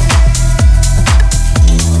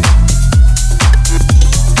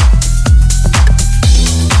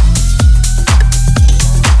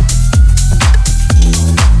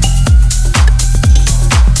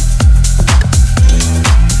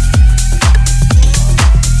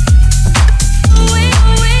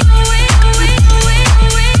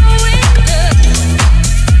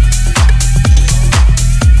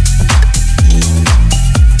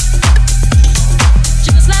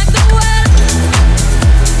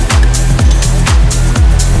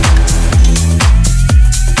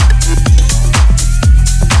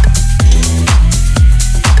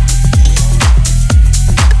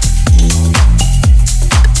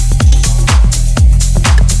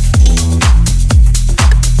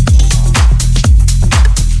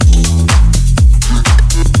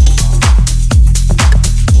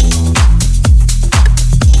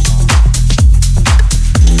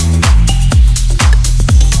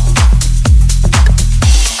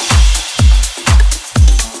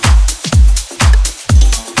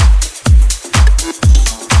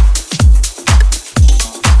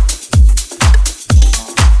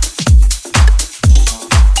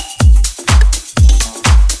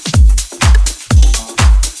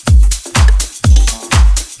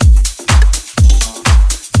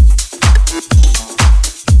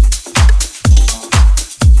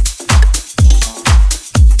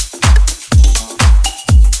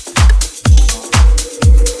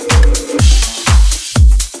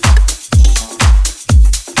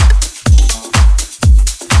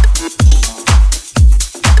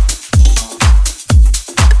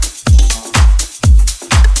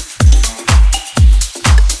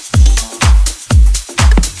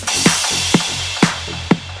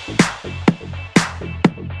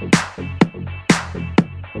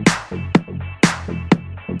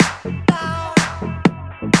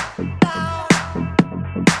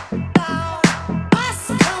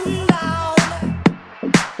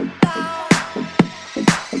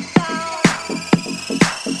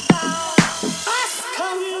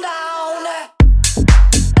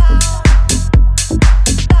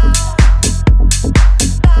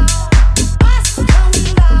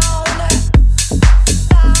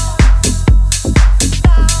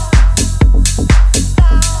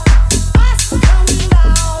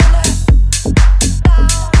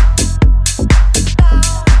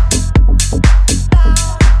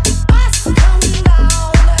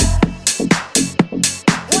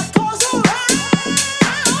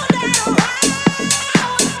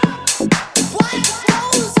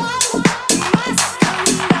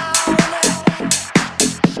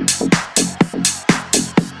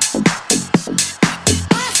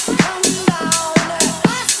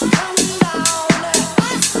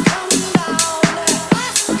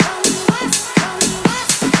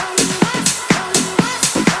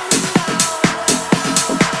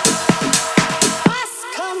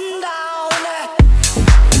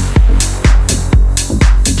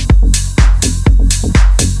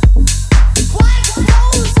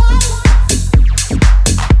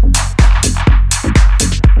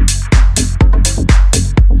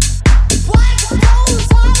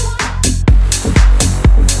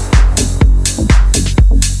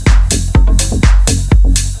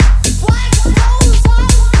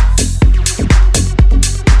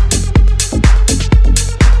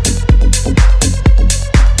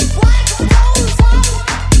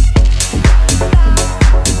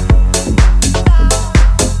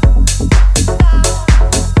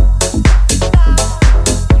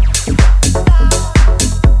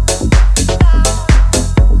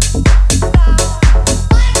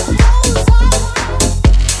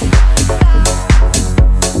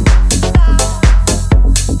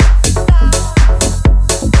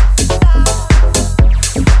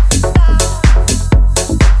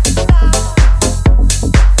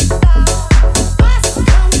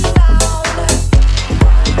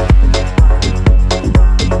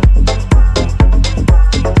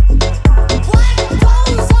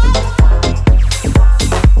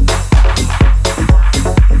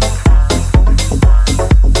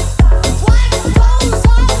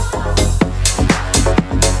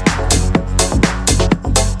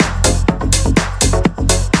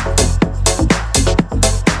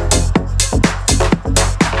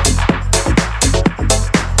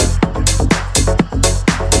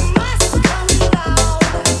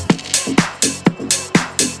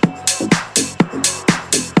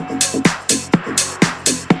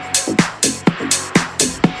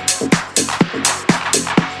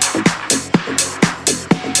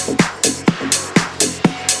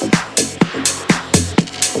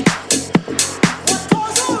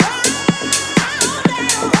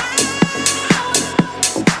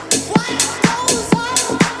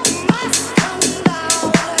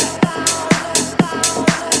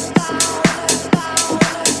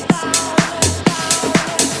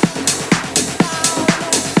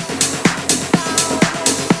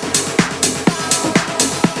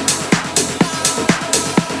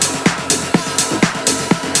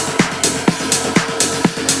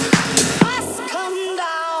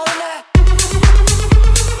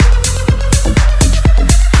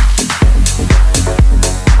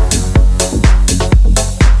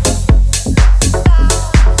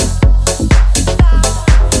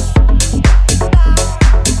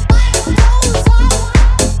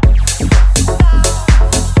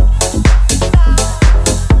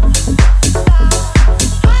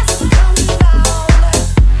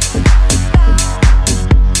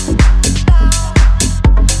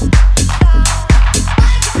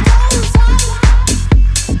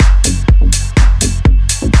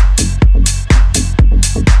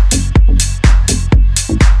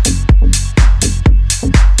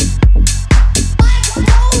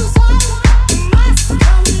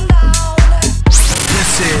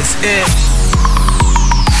 This is.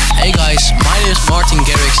 Hey guys, my name is Martin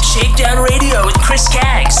Garrix. Shakedown Radio with Chris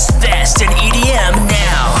Caggs. Best in EDM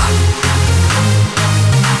now.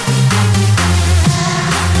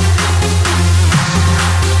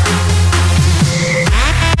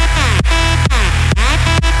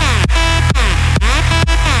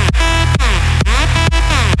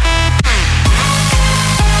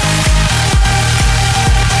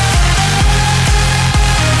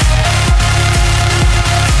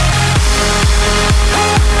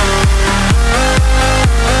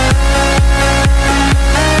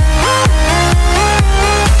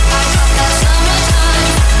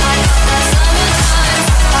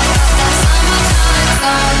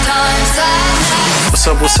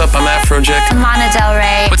 What's up? I'm Afrojack. I'm Lana Del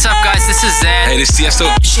Rey. What's up, guys? This is Zed. Hey, this is Tiesto.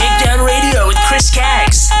 Shakedown Radio with Chris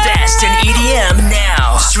Caggs. Best in EDM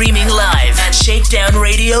now. Streaming live at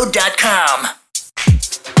shakedownradio.com.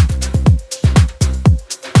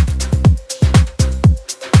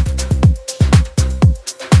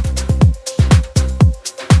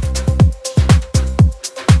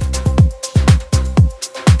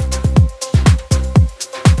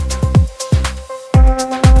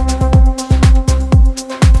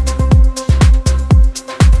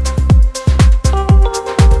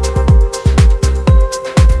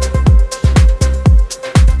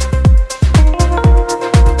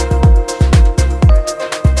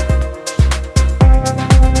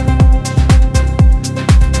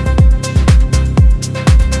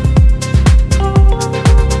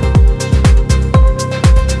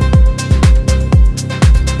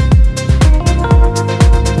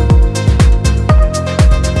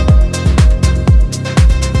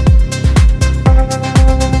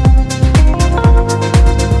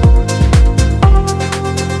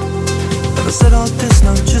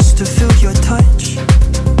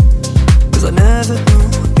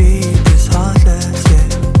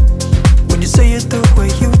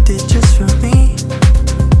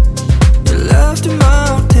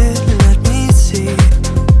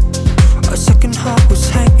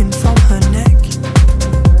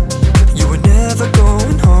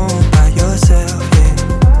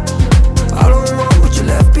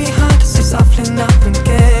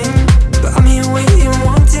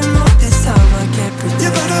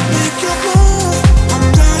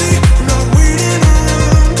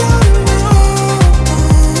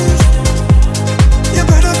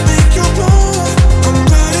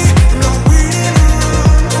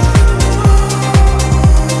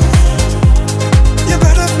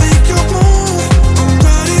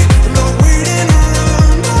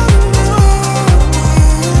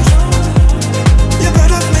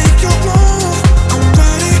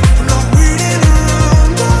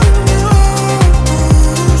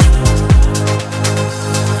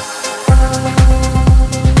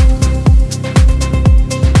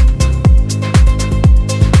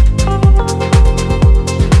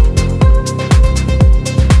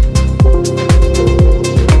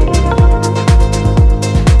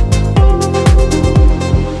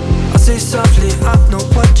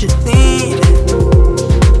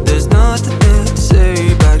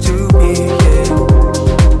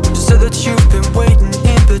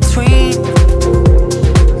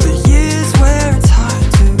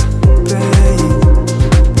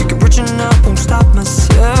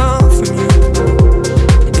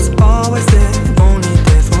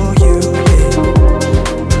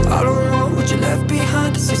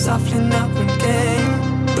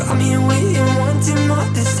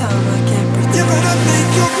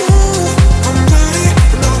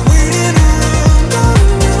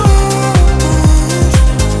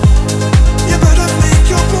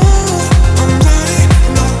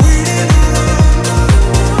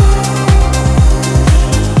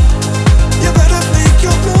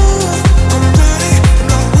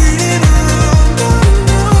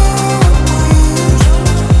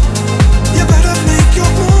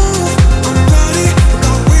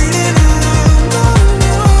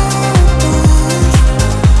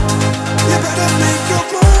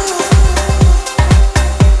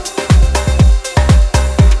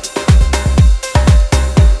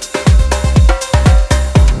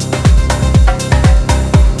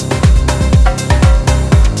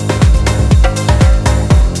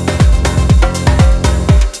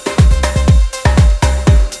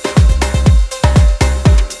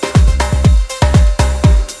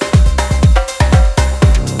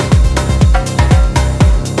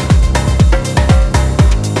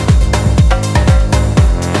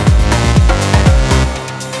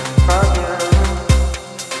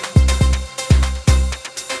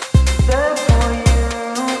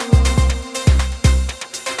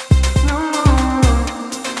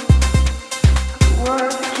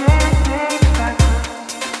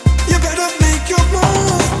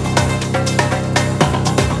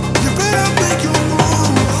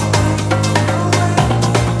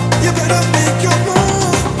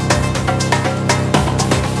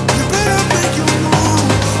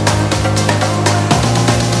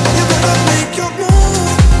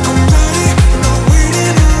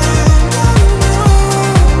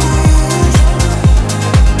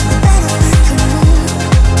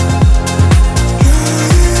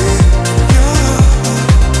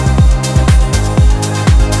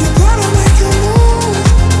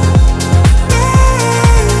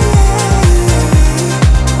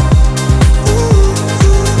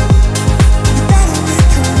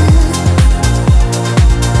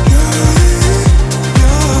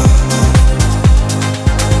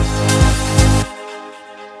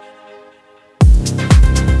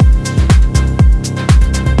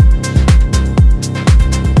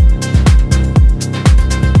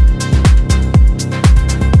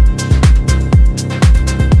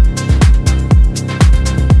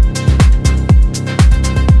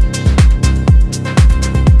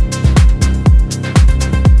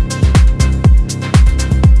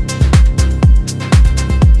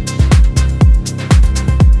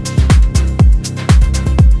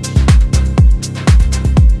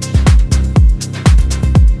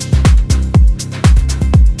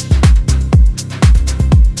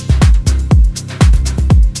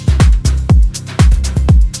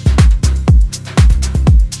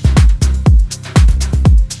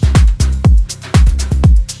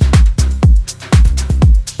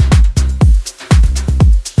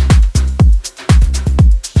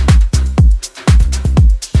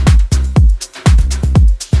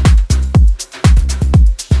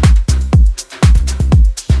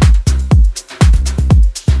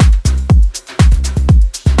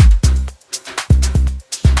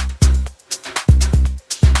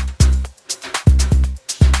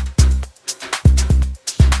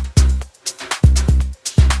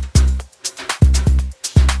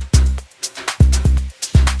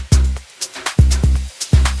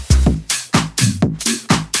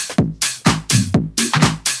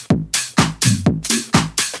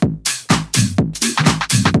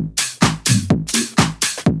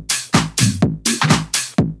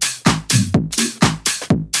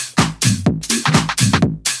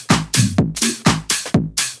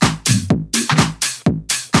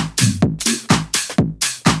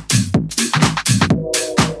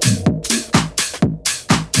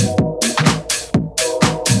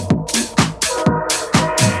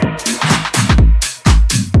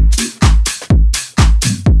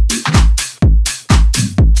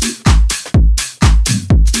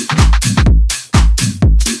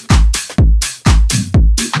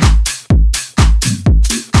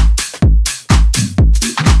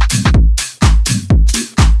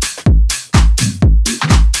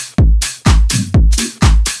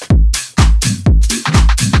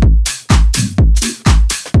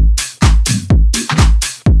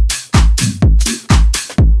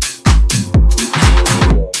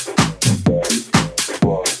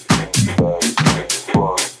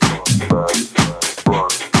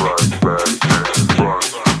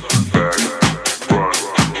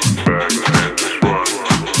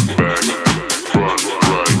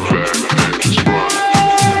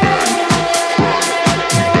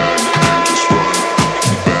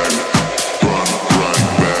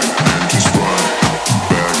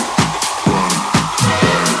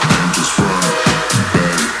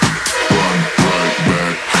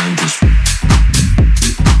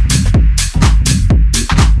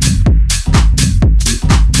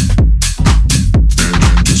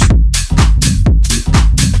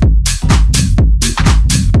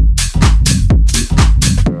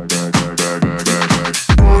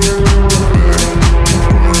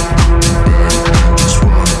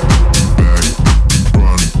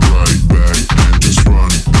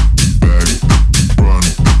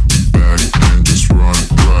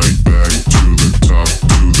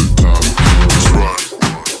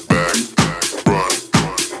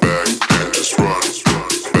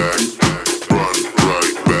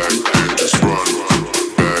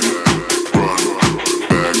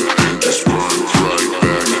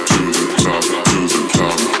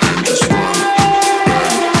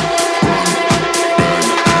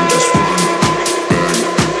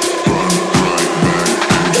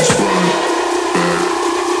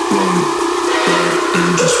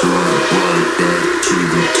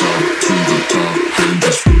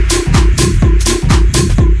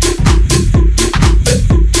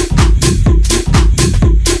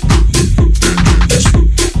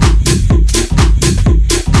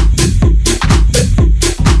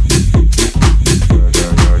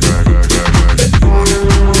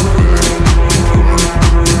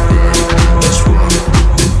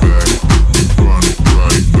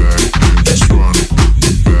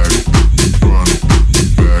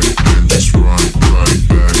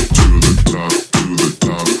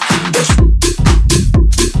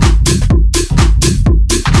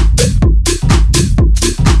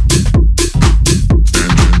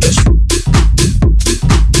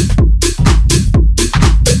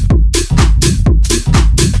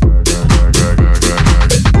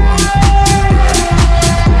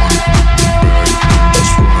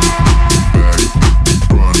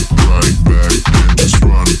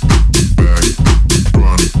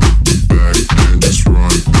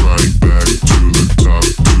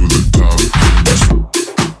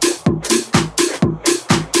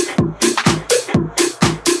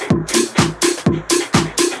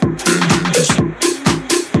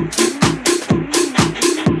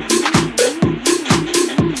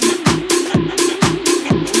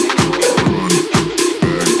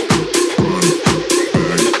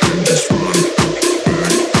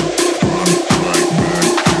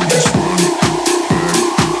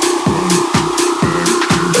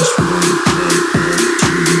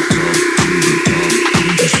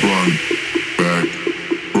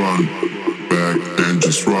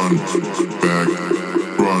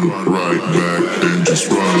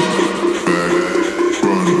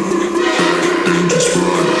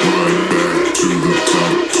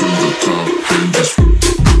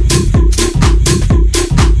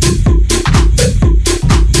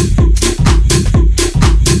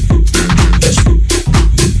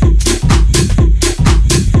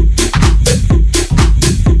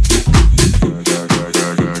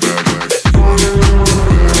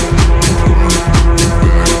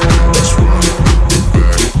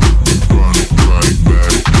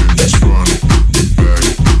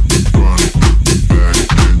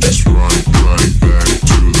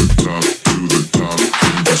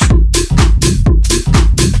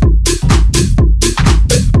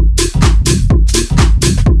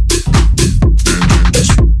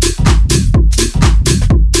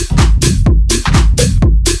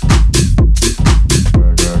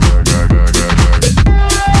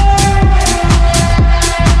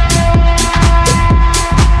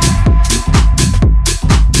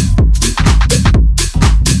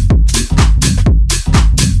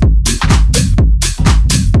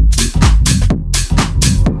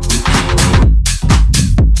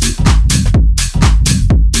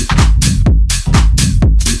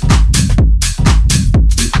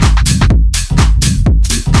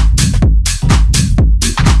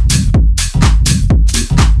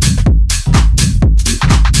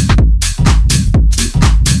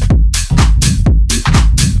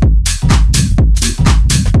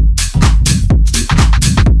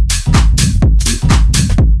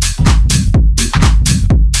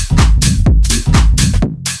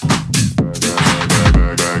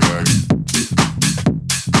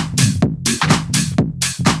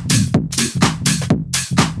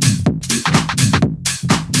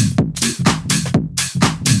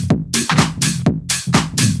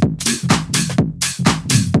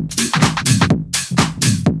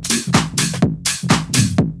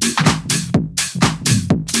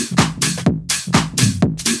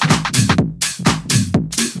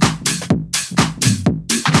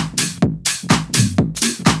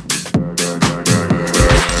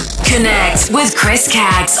 Connect with Chris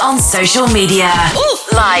Caggs on social media.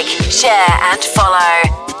 Like, share and follow.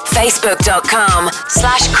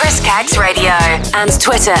 Facebook.com/Chris Caggs Radio and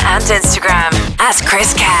Twitter and Instagram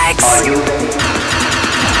 @Chris Caggs.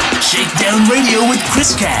 Shakedown Radio with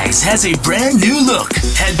Chris Caggs has a brand new look.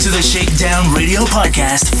 Head to the Shakedown Radio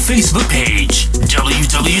Podcast Facebook page,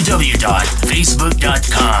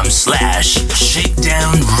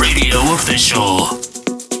 www.facebook.com/Shakedown Radio Official.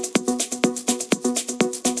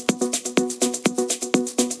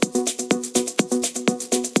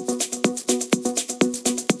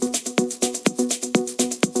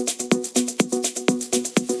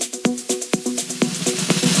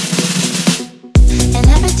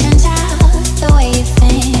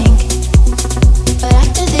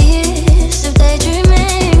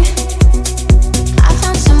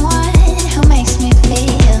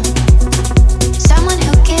 Someone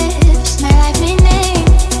who gives my life meaning.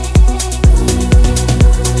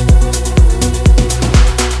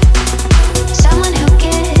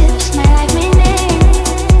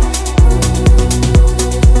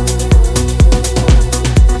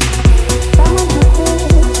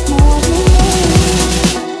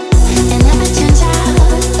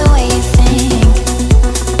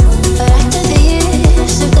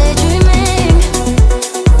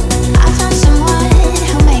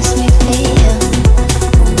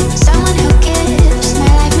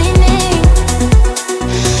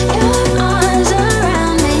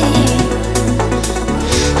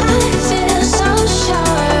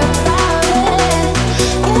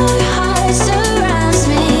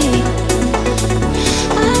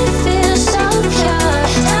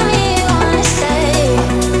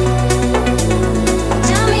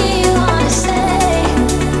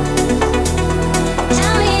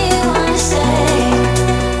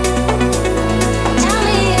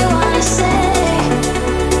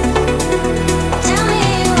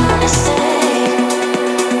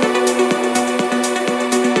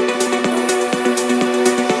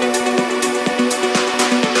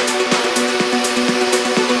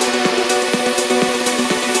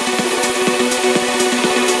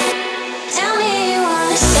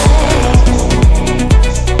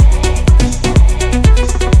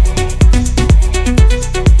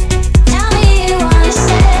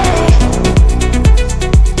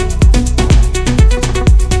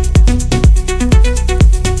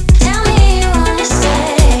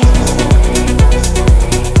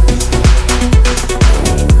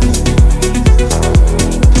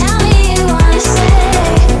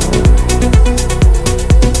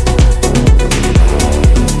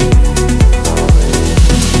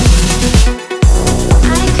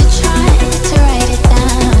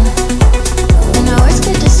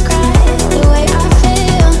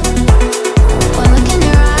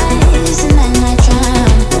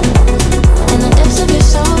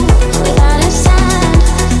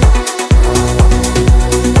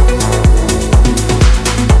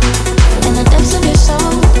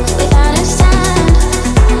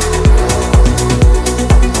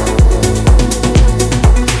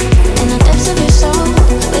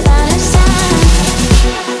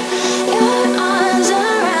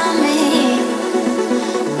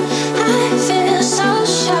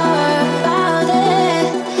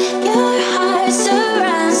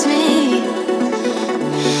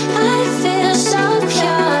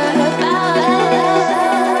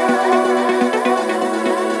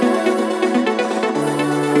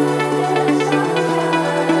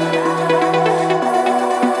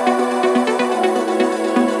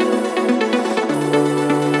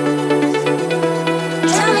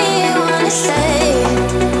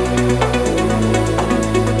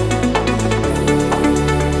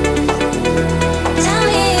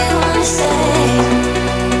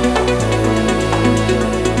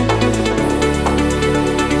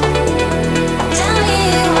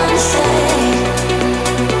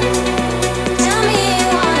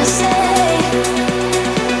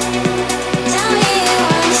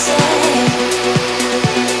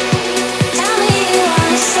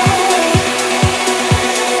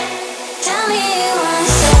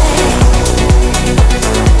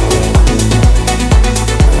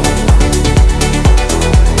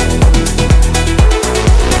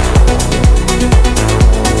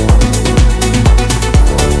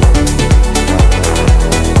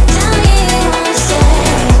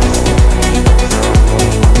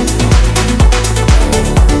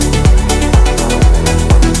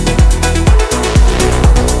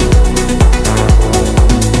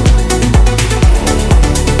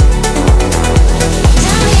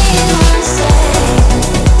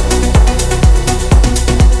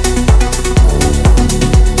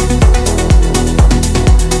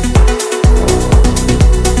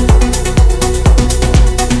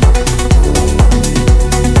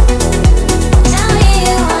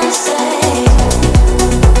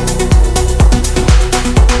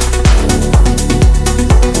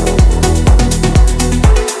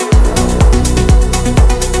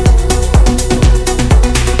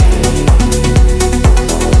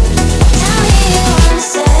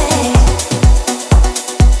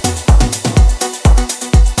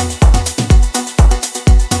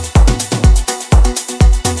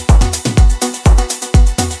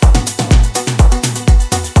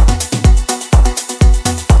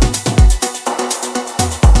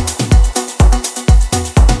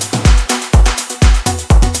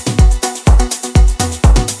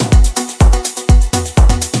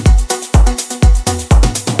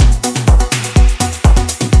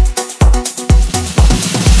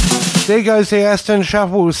 There goes the Aston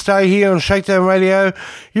Shuffle. Will stay here on Shakedown Radio.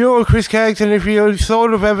 You're Chris Caggs, and if you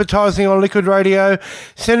thought of advertising on Liquid Radio,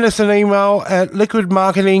 send us an email at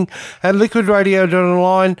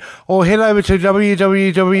liquidmarketing@liquidradio.online or head over to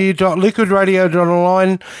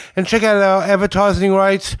www.liquidradio.online and check out our advertising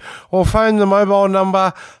rates, or phone the mobile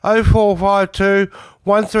number 0452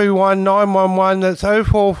 131 911. That's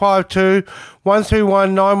 0452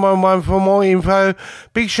 131 911 for more info.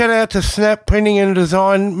 Big shout out to Snap Printing and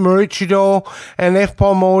Design, Maroochydore and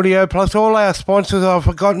F-Bomb Audio, plus all our sponsors I've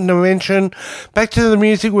forgotten to mention. Back to the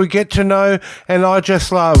music we get to know and I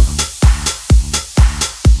just love.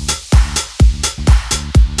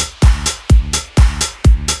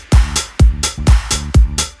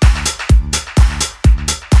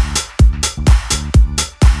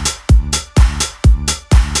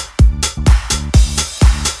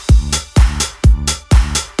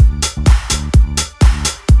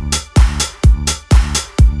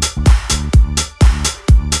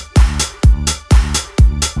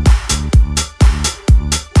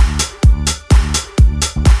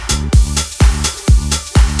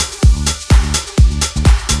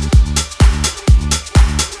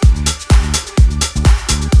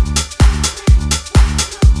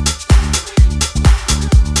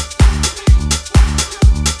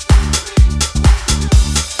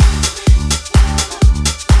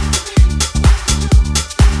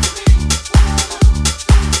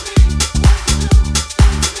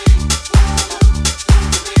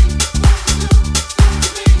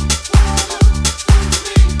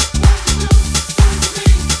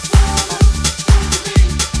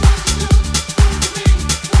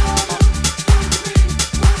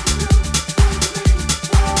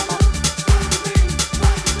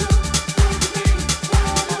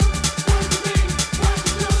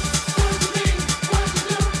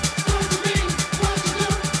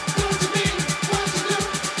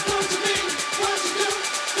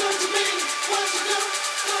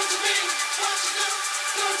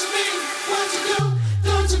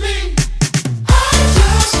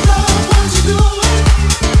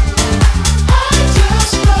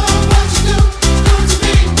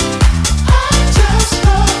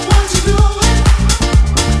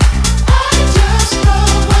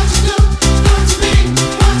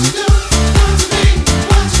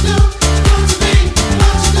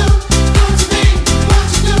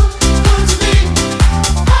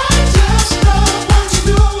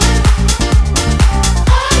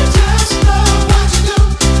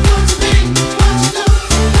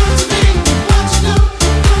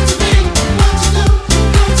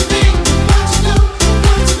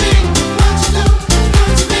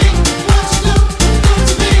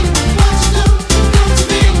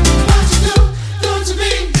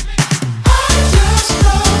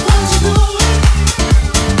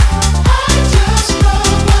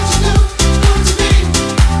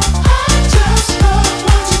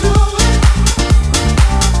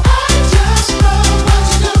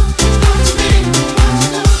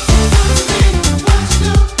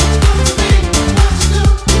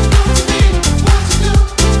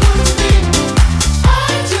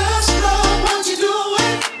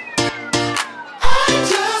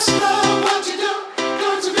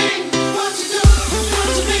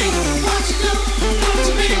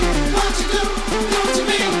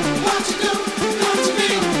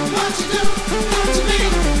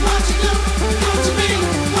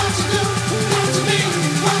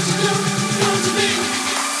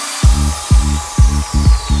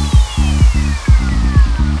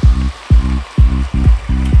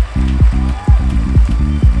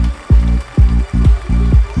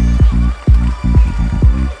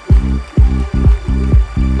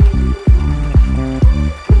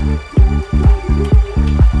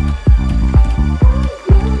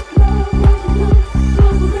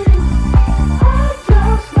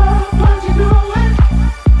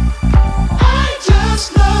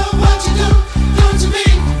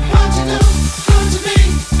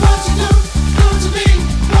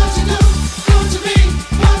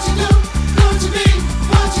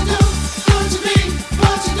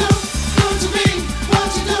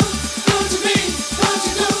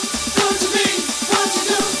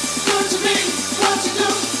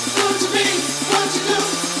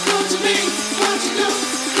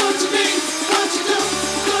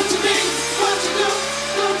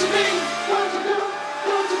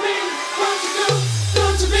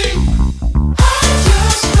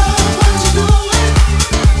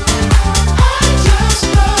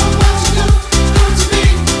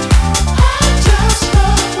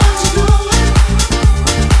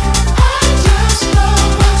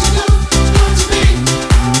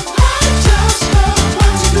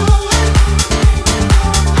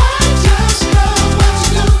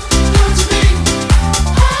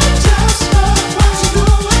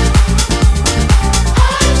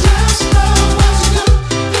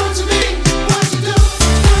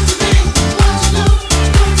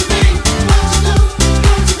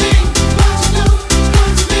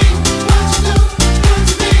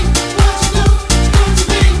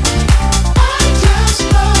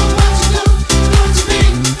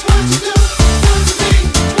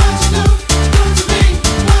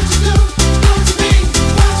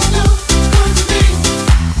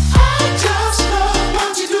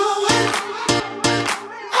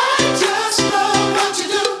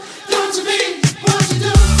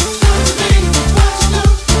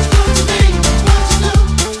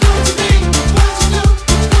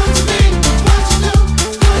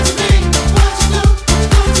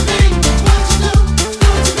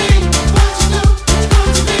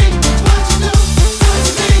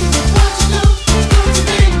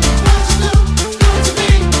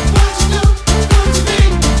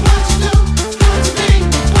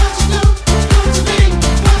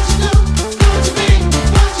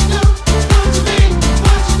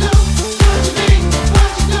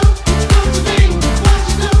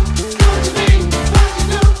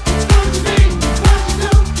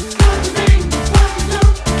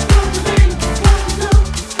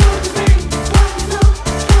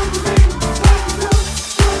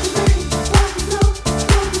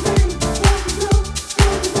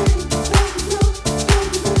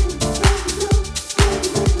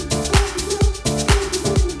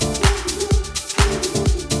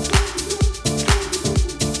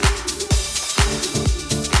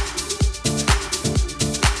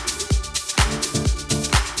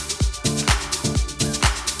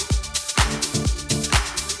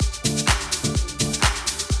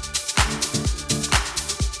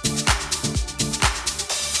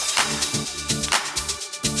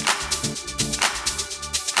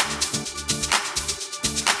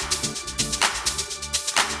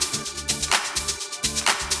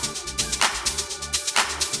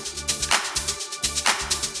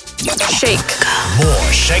 Shake.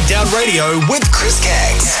 More Shakedown Radio with Chris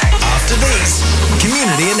Caggs. After these,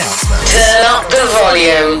 community announcements. Turn up the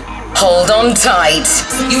volume. Hold on tight.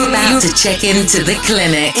 You're about to check into the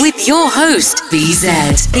clinic with your host,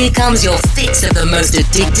 BZ. Here comes your fix of the most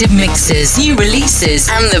addictive mixes, new releases,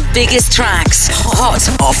 and the biggest tracks hot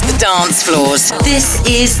off the dance floors. This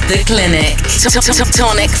is the clinic.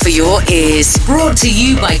 Tonic for your ears. Brought to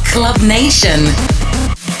you by Club Nation.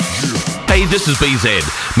 Hey, this is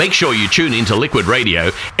BZ. Make sure you tune into Liquid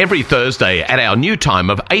Radio every Thursday at our new time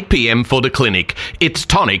of 8 p.m. for the clinic. It's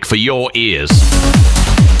tonic for your ears.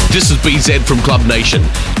 This is BZ from Club Nation.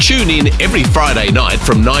 Tune in every Friday night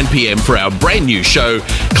from 9 p.m. for our brand new show,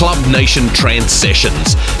 Club Nation Trance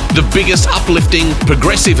Sessions. The biggest uplifting,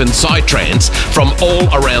 progressive and psytrance from all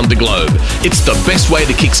around the globe. It's the best way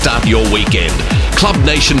to kickstart your weekend. Club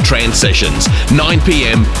Nation Trance Sessions, 9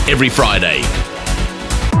 p.m. every Friday.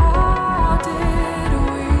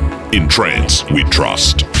 In trance, we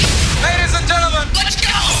trust. Ladies and gentlemen, let's go!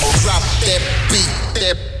 Drop that beat,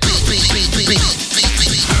 that beat.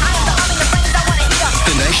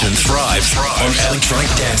 The nation thrives on electronic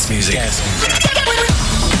dance music.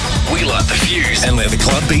 We light the fuse and let the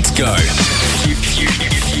club beats go.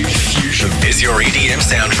 Fusion is your EDM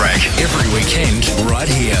soundtrack. Every weekend, right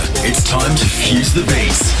here. It's time to fuse the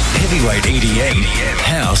beats. Heavyweight EDM,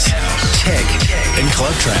 house, tech, and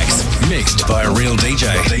club tracks. Mixed by a real DJ.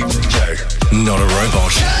 Not a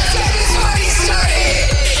robot.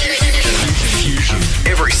 Fusion.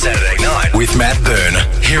 Every Saturday night with Matt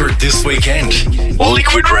Byrne. Hear it this weekend.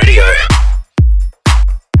 Liquid Radio.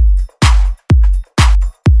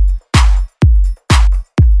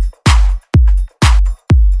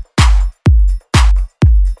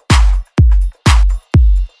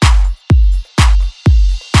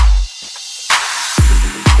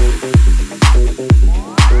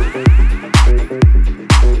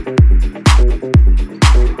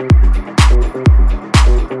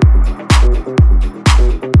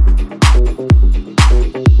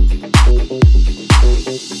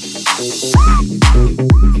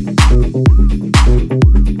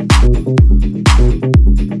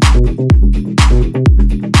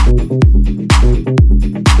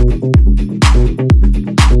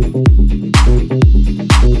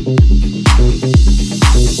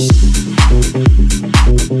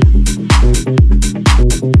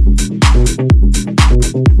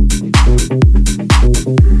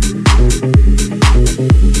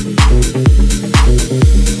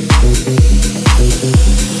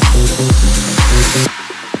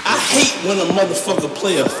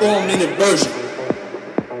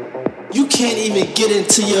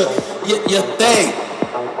 To your thing.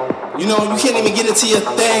 You know, you can't even get into your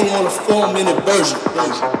thing on a 4-minute version.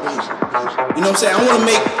 You know what I'm saying? I want to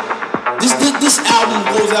make this album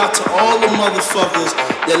goes out to all the motherfuckers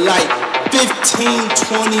that like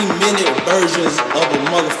 15-20-minute versions of a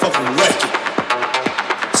motherfucking record.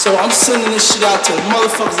 So I'm sending this shit out to the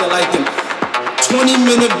motherfuckers that like them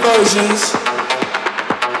 20-minute versions.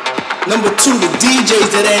 Number 2, the DJs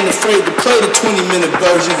that ain't afraid to play the 20-minute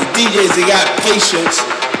version. The DJs that got patience.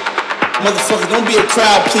 Motherfucker, don't be a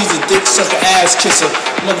crowd pleaser, dick sucker, ass kisser,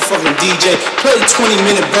 motherfucking DJ. Play the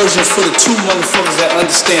 20-minute version for the 2 motherfuckers that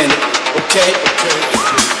understand it. Okay?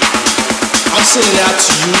 I'm sending out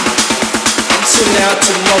to you. I'm sending out to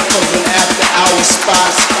the motherfucking after hour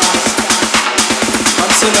spots.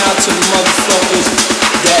 I'm sending out to the motherfuckers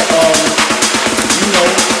that, you know,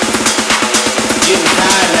 getting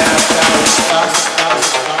high now after hour spots.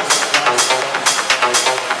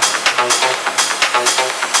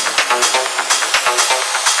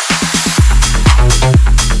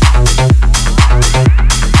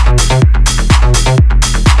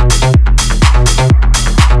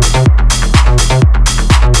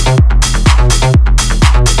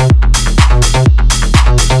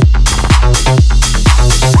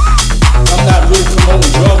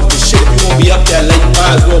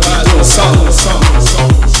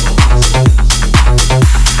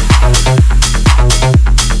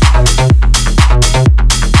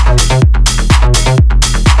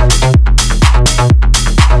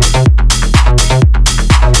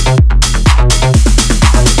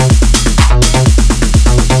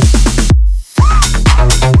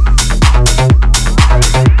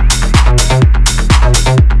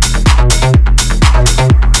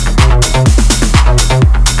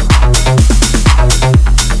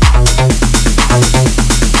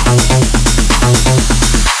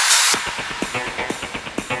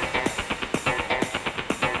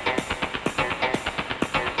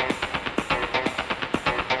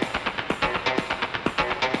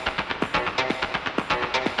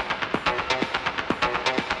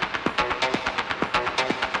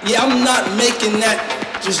 Yeah, I'm not making that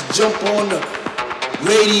just jump on the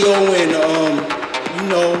radio and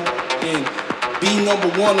and be number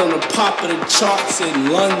one on the pop of the charts in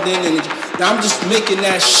London. And now I'm just making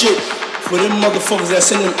that shit for them motherfuckers that's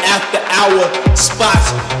in them after hour spots,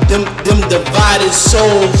 them divided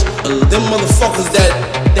souls, them motherfuckers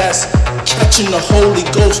that's catching the Holy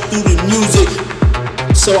Ghost through the music.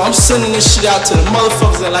 So I'm sending this shit out to the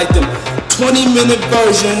motherfuckers that like them 20-minute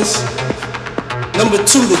versions. Number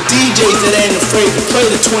two, the DJs that ain't afraid to play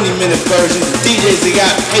the 20-minute versions. The DJs, they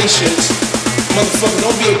got patience. Motherfucker,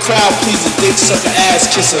 don't be a crowd pleaser, dick sucker,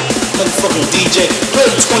 ass kisser, motherfucking DJ. Play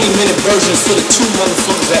the 20-minute versions for the two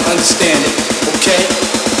motherfuckers that understand it, okay?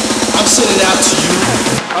 I'm sending out to you.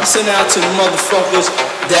 I'm sending out to the motherfuckers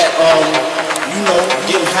that,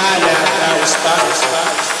 getting high now at our spot.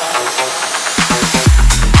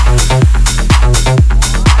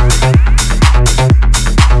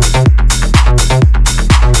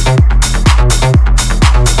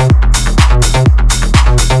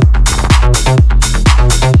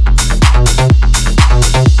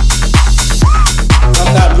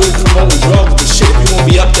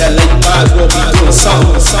 Be up there late, might as well be doing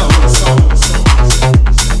something.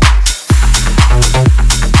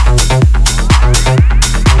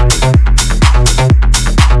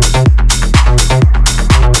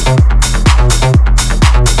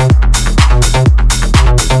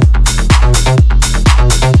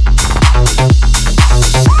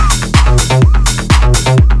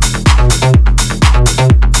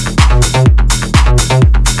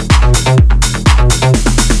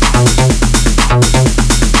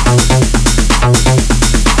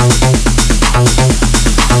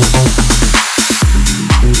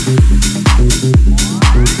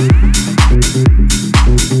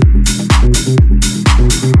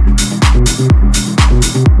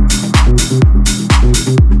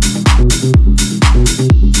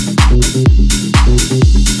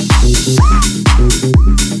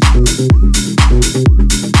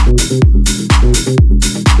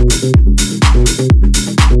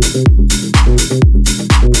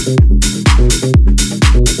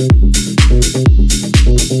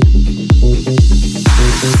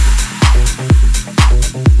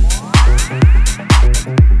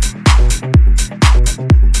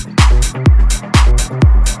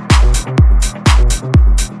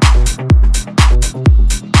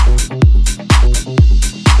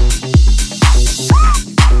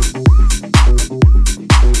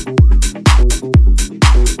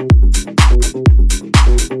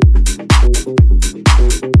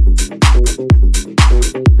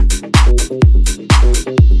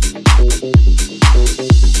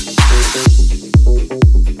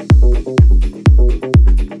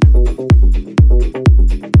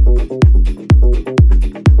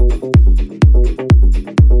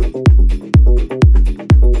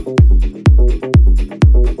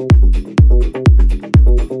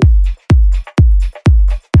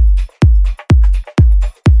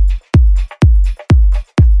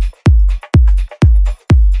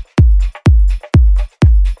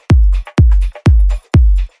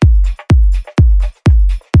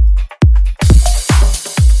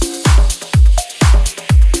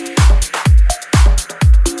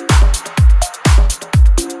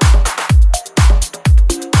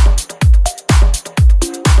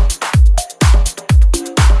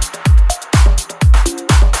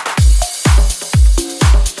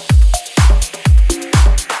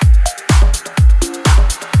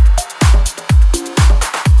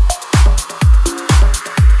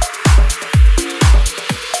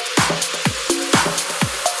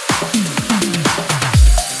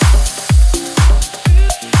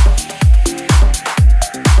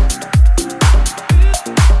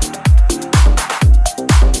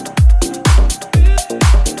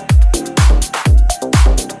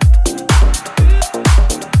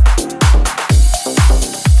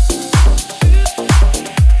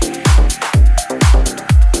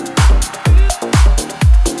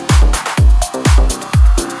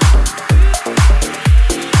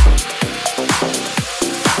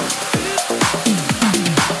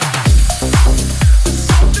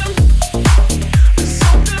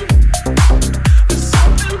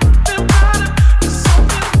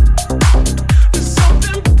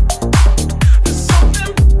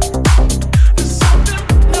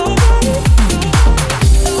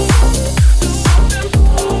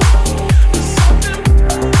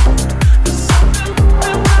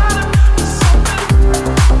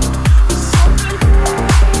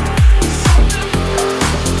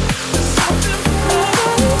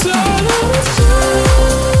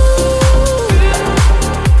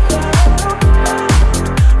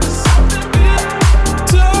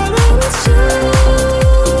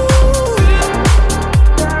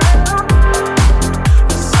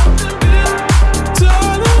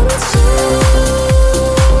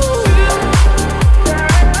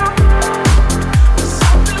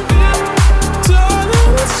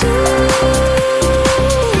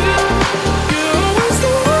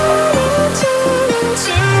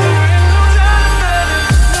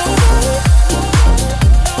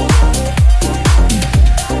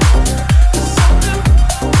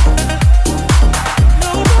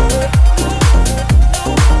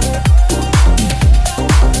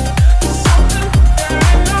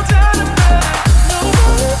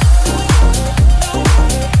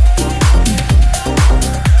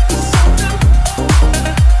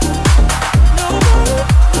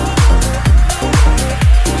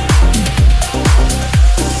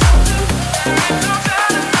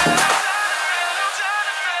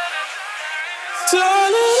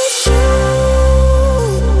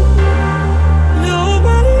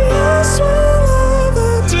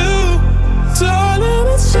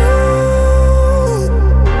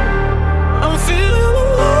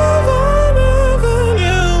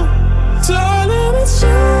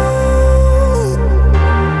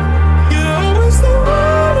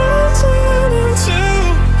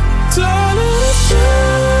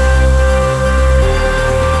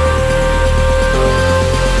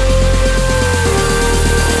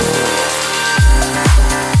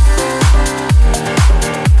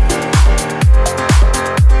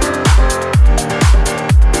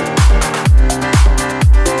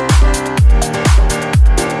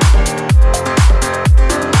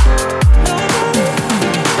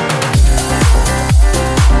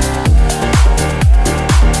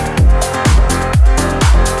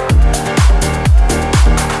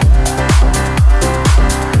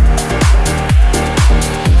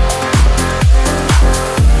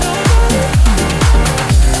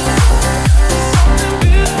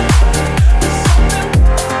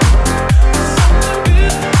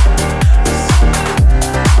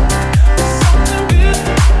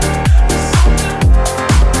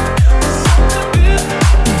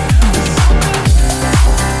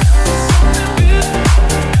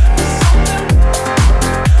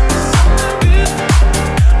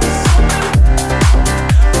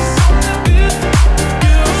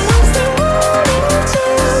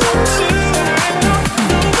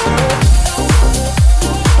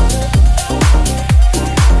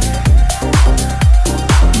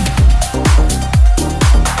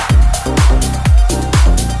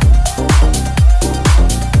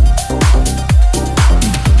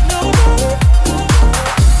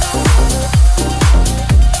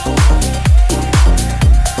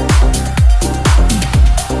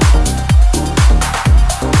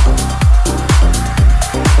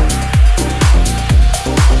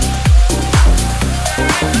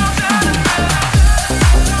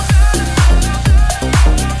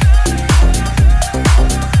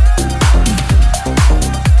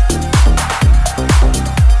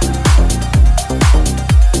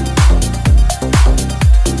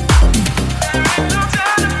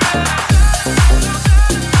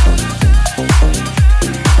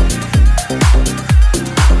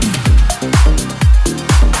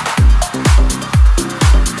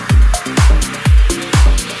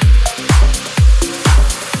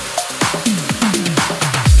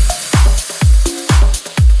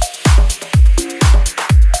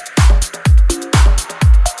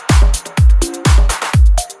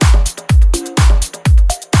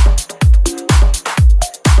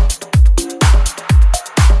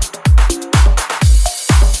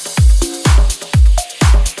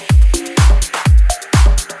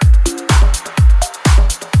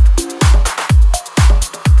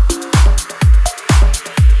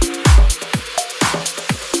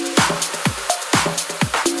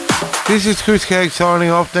 This is Chris Cagg signing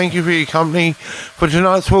off. Thank you for your company. For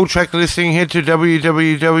tonight's full track listing, head to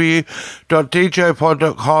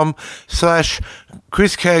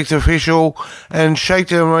www.djpod.com/Chris Caggs Official and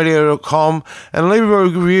ShakeDownRadio.com, and leave a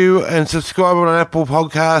review and subscribe on Apple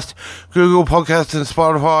Podcast, Google Podcast and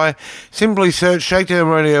Spotify. Simply search Shakedown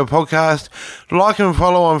Radio Podcast. Like and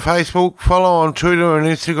follow on Facebook, follow on Twitter and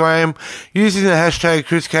Instagram using the hashtag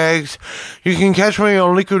Chris Caggs. You can catch me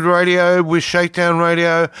on Liquid Radio with Shakedown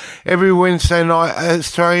Radio every Wednesday night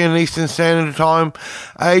Australian Eastern Standard Time,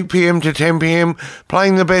 8 p.m. to 10 p.m,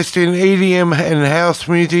 playing the best in EDM and house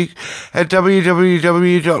music at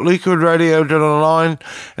www.liquidradio.online.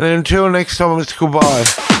 And until next time, it's goodbye.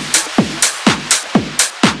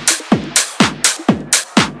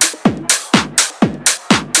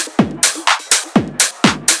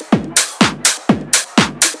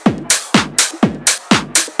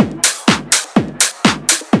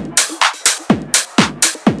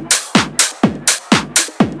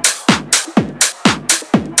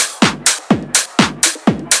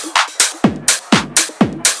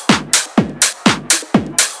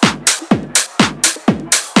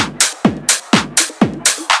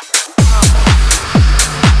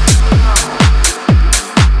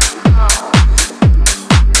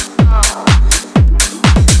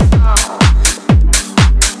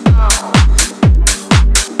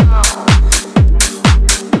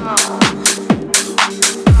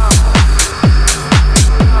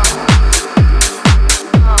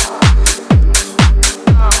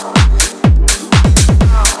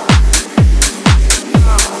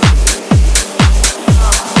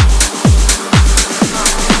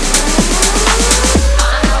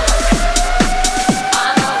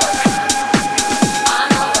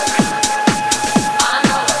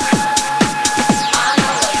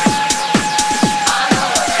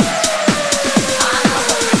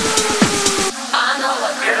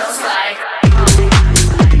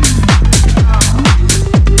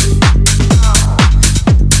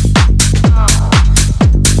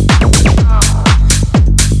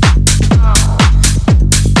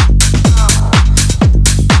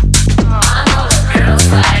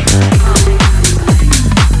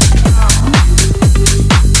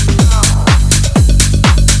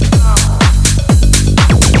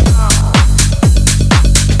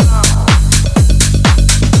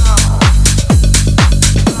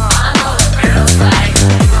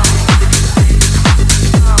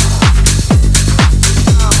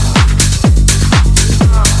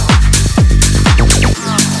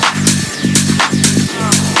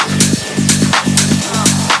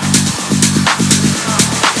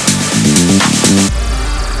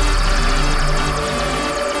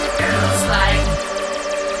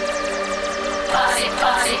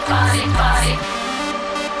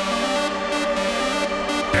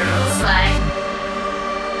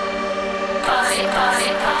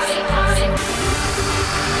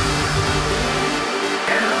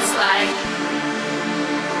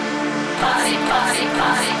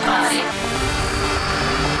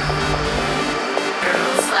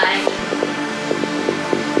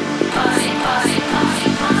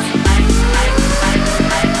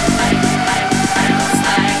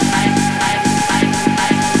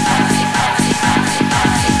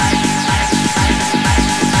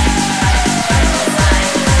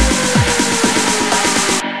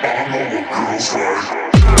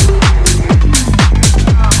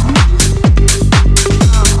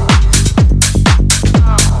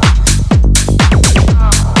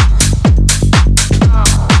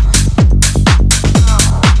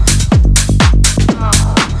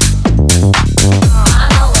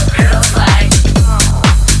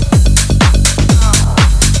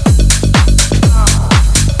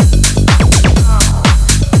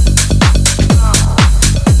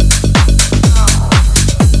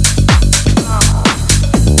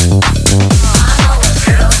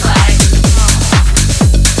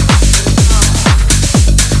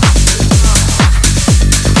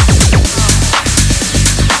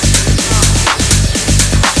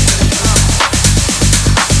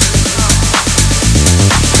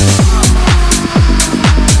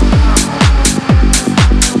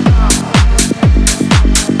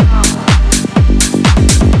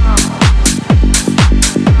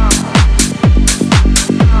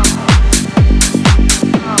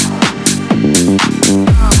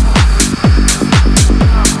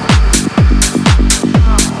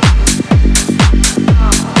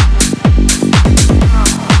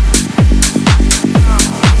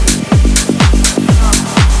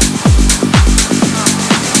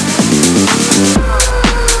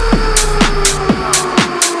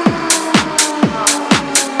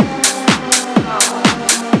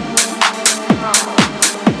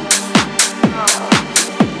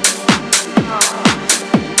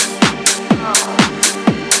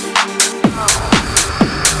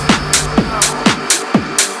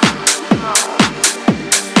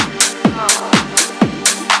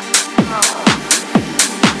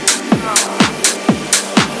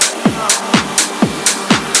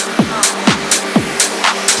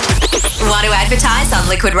 us on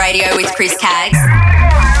Liquid Radio with Chris Caggs?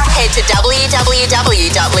 Head to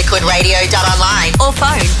www.liquidradio.online or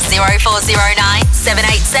phone 0409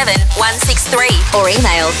 787 163 or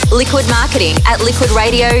email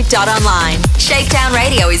liquidmarketing@liquidradio.online. Shakedown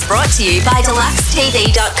Radio is brought to you by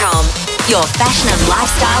deluxetv.com, your fashion and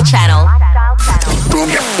lifestyle channel. Boom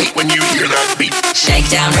your feet when you hear that beat.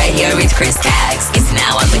 Shakedown Radio with Chris Caggs is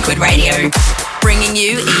now on Liquid Radio, bringing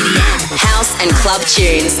you EDM, house and club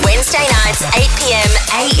tunes. Wednesday nights, 8 p.m.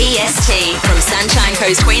 AEST from Sunshine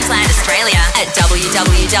Coast, Queensland, Australia at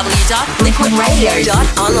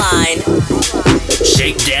www.liquidradio.online.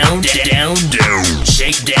 Shakedown, down.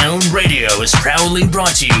 Shakedown Radio is proudly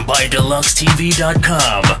brought to you by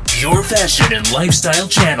deluxetv.com, your fashion and lifestyle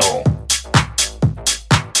channel.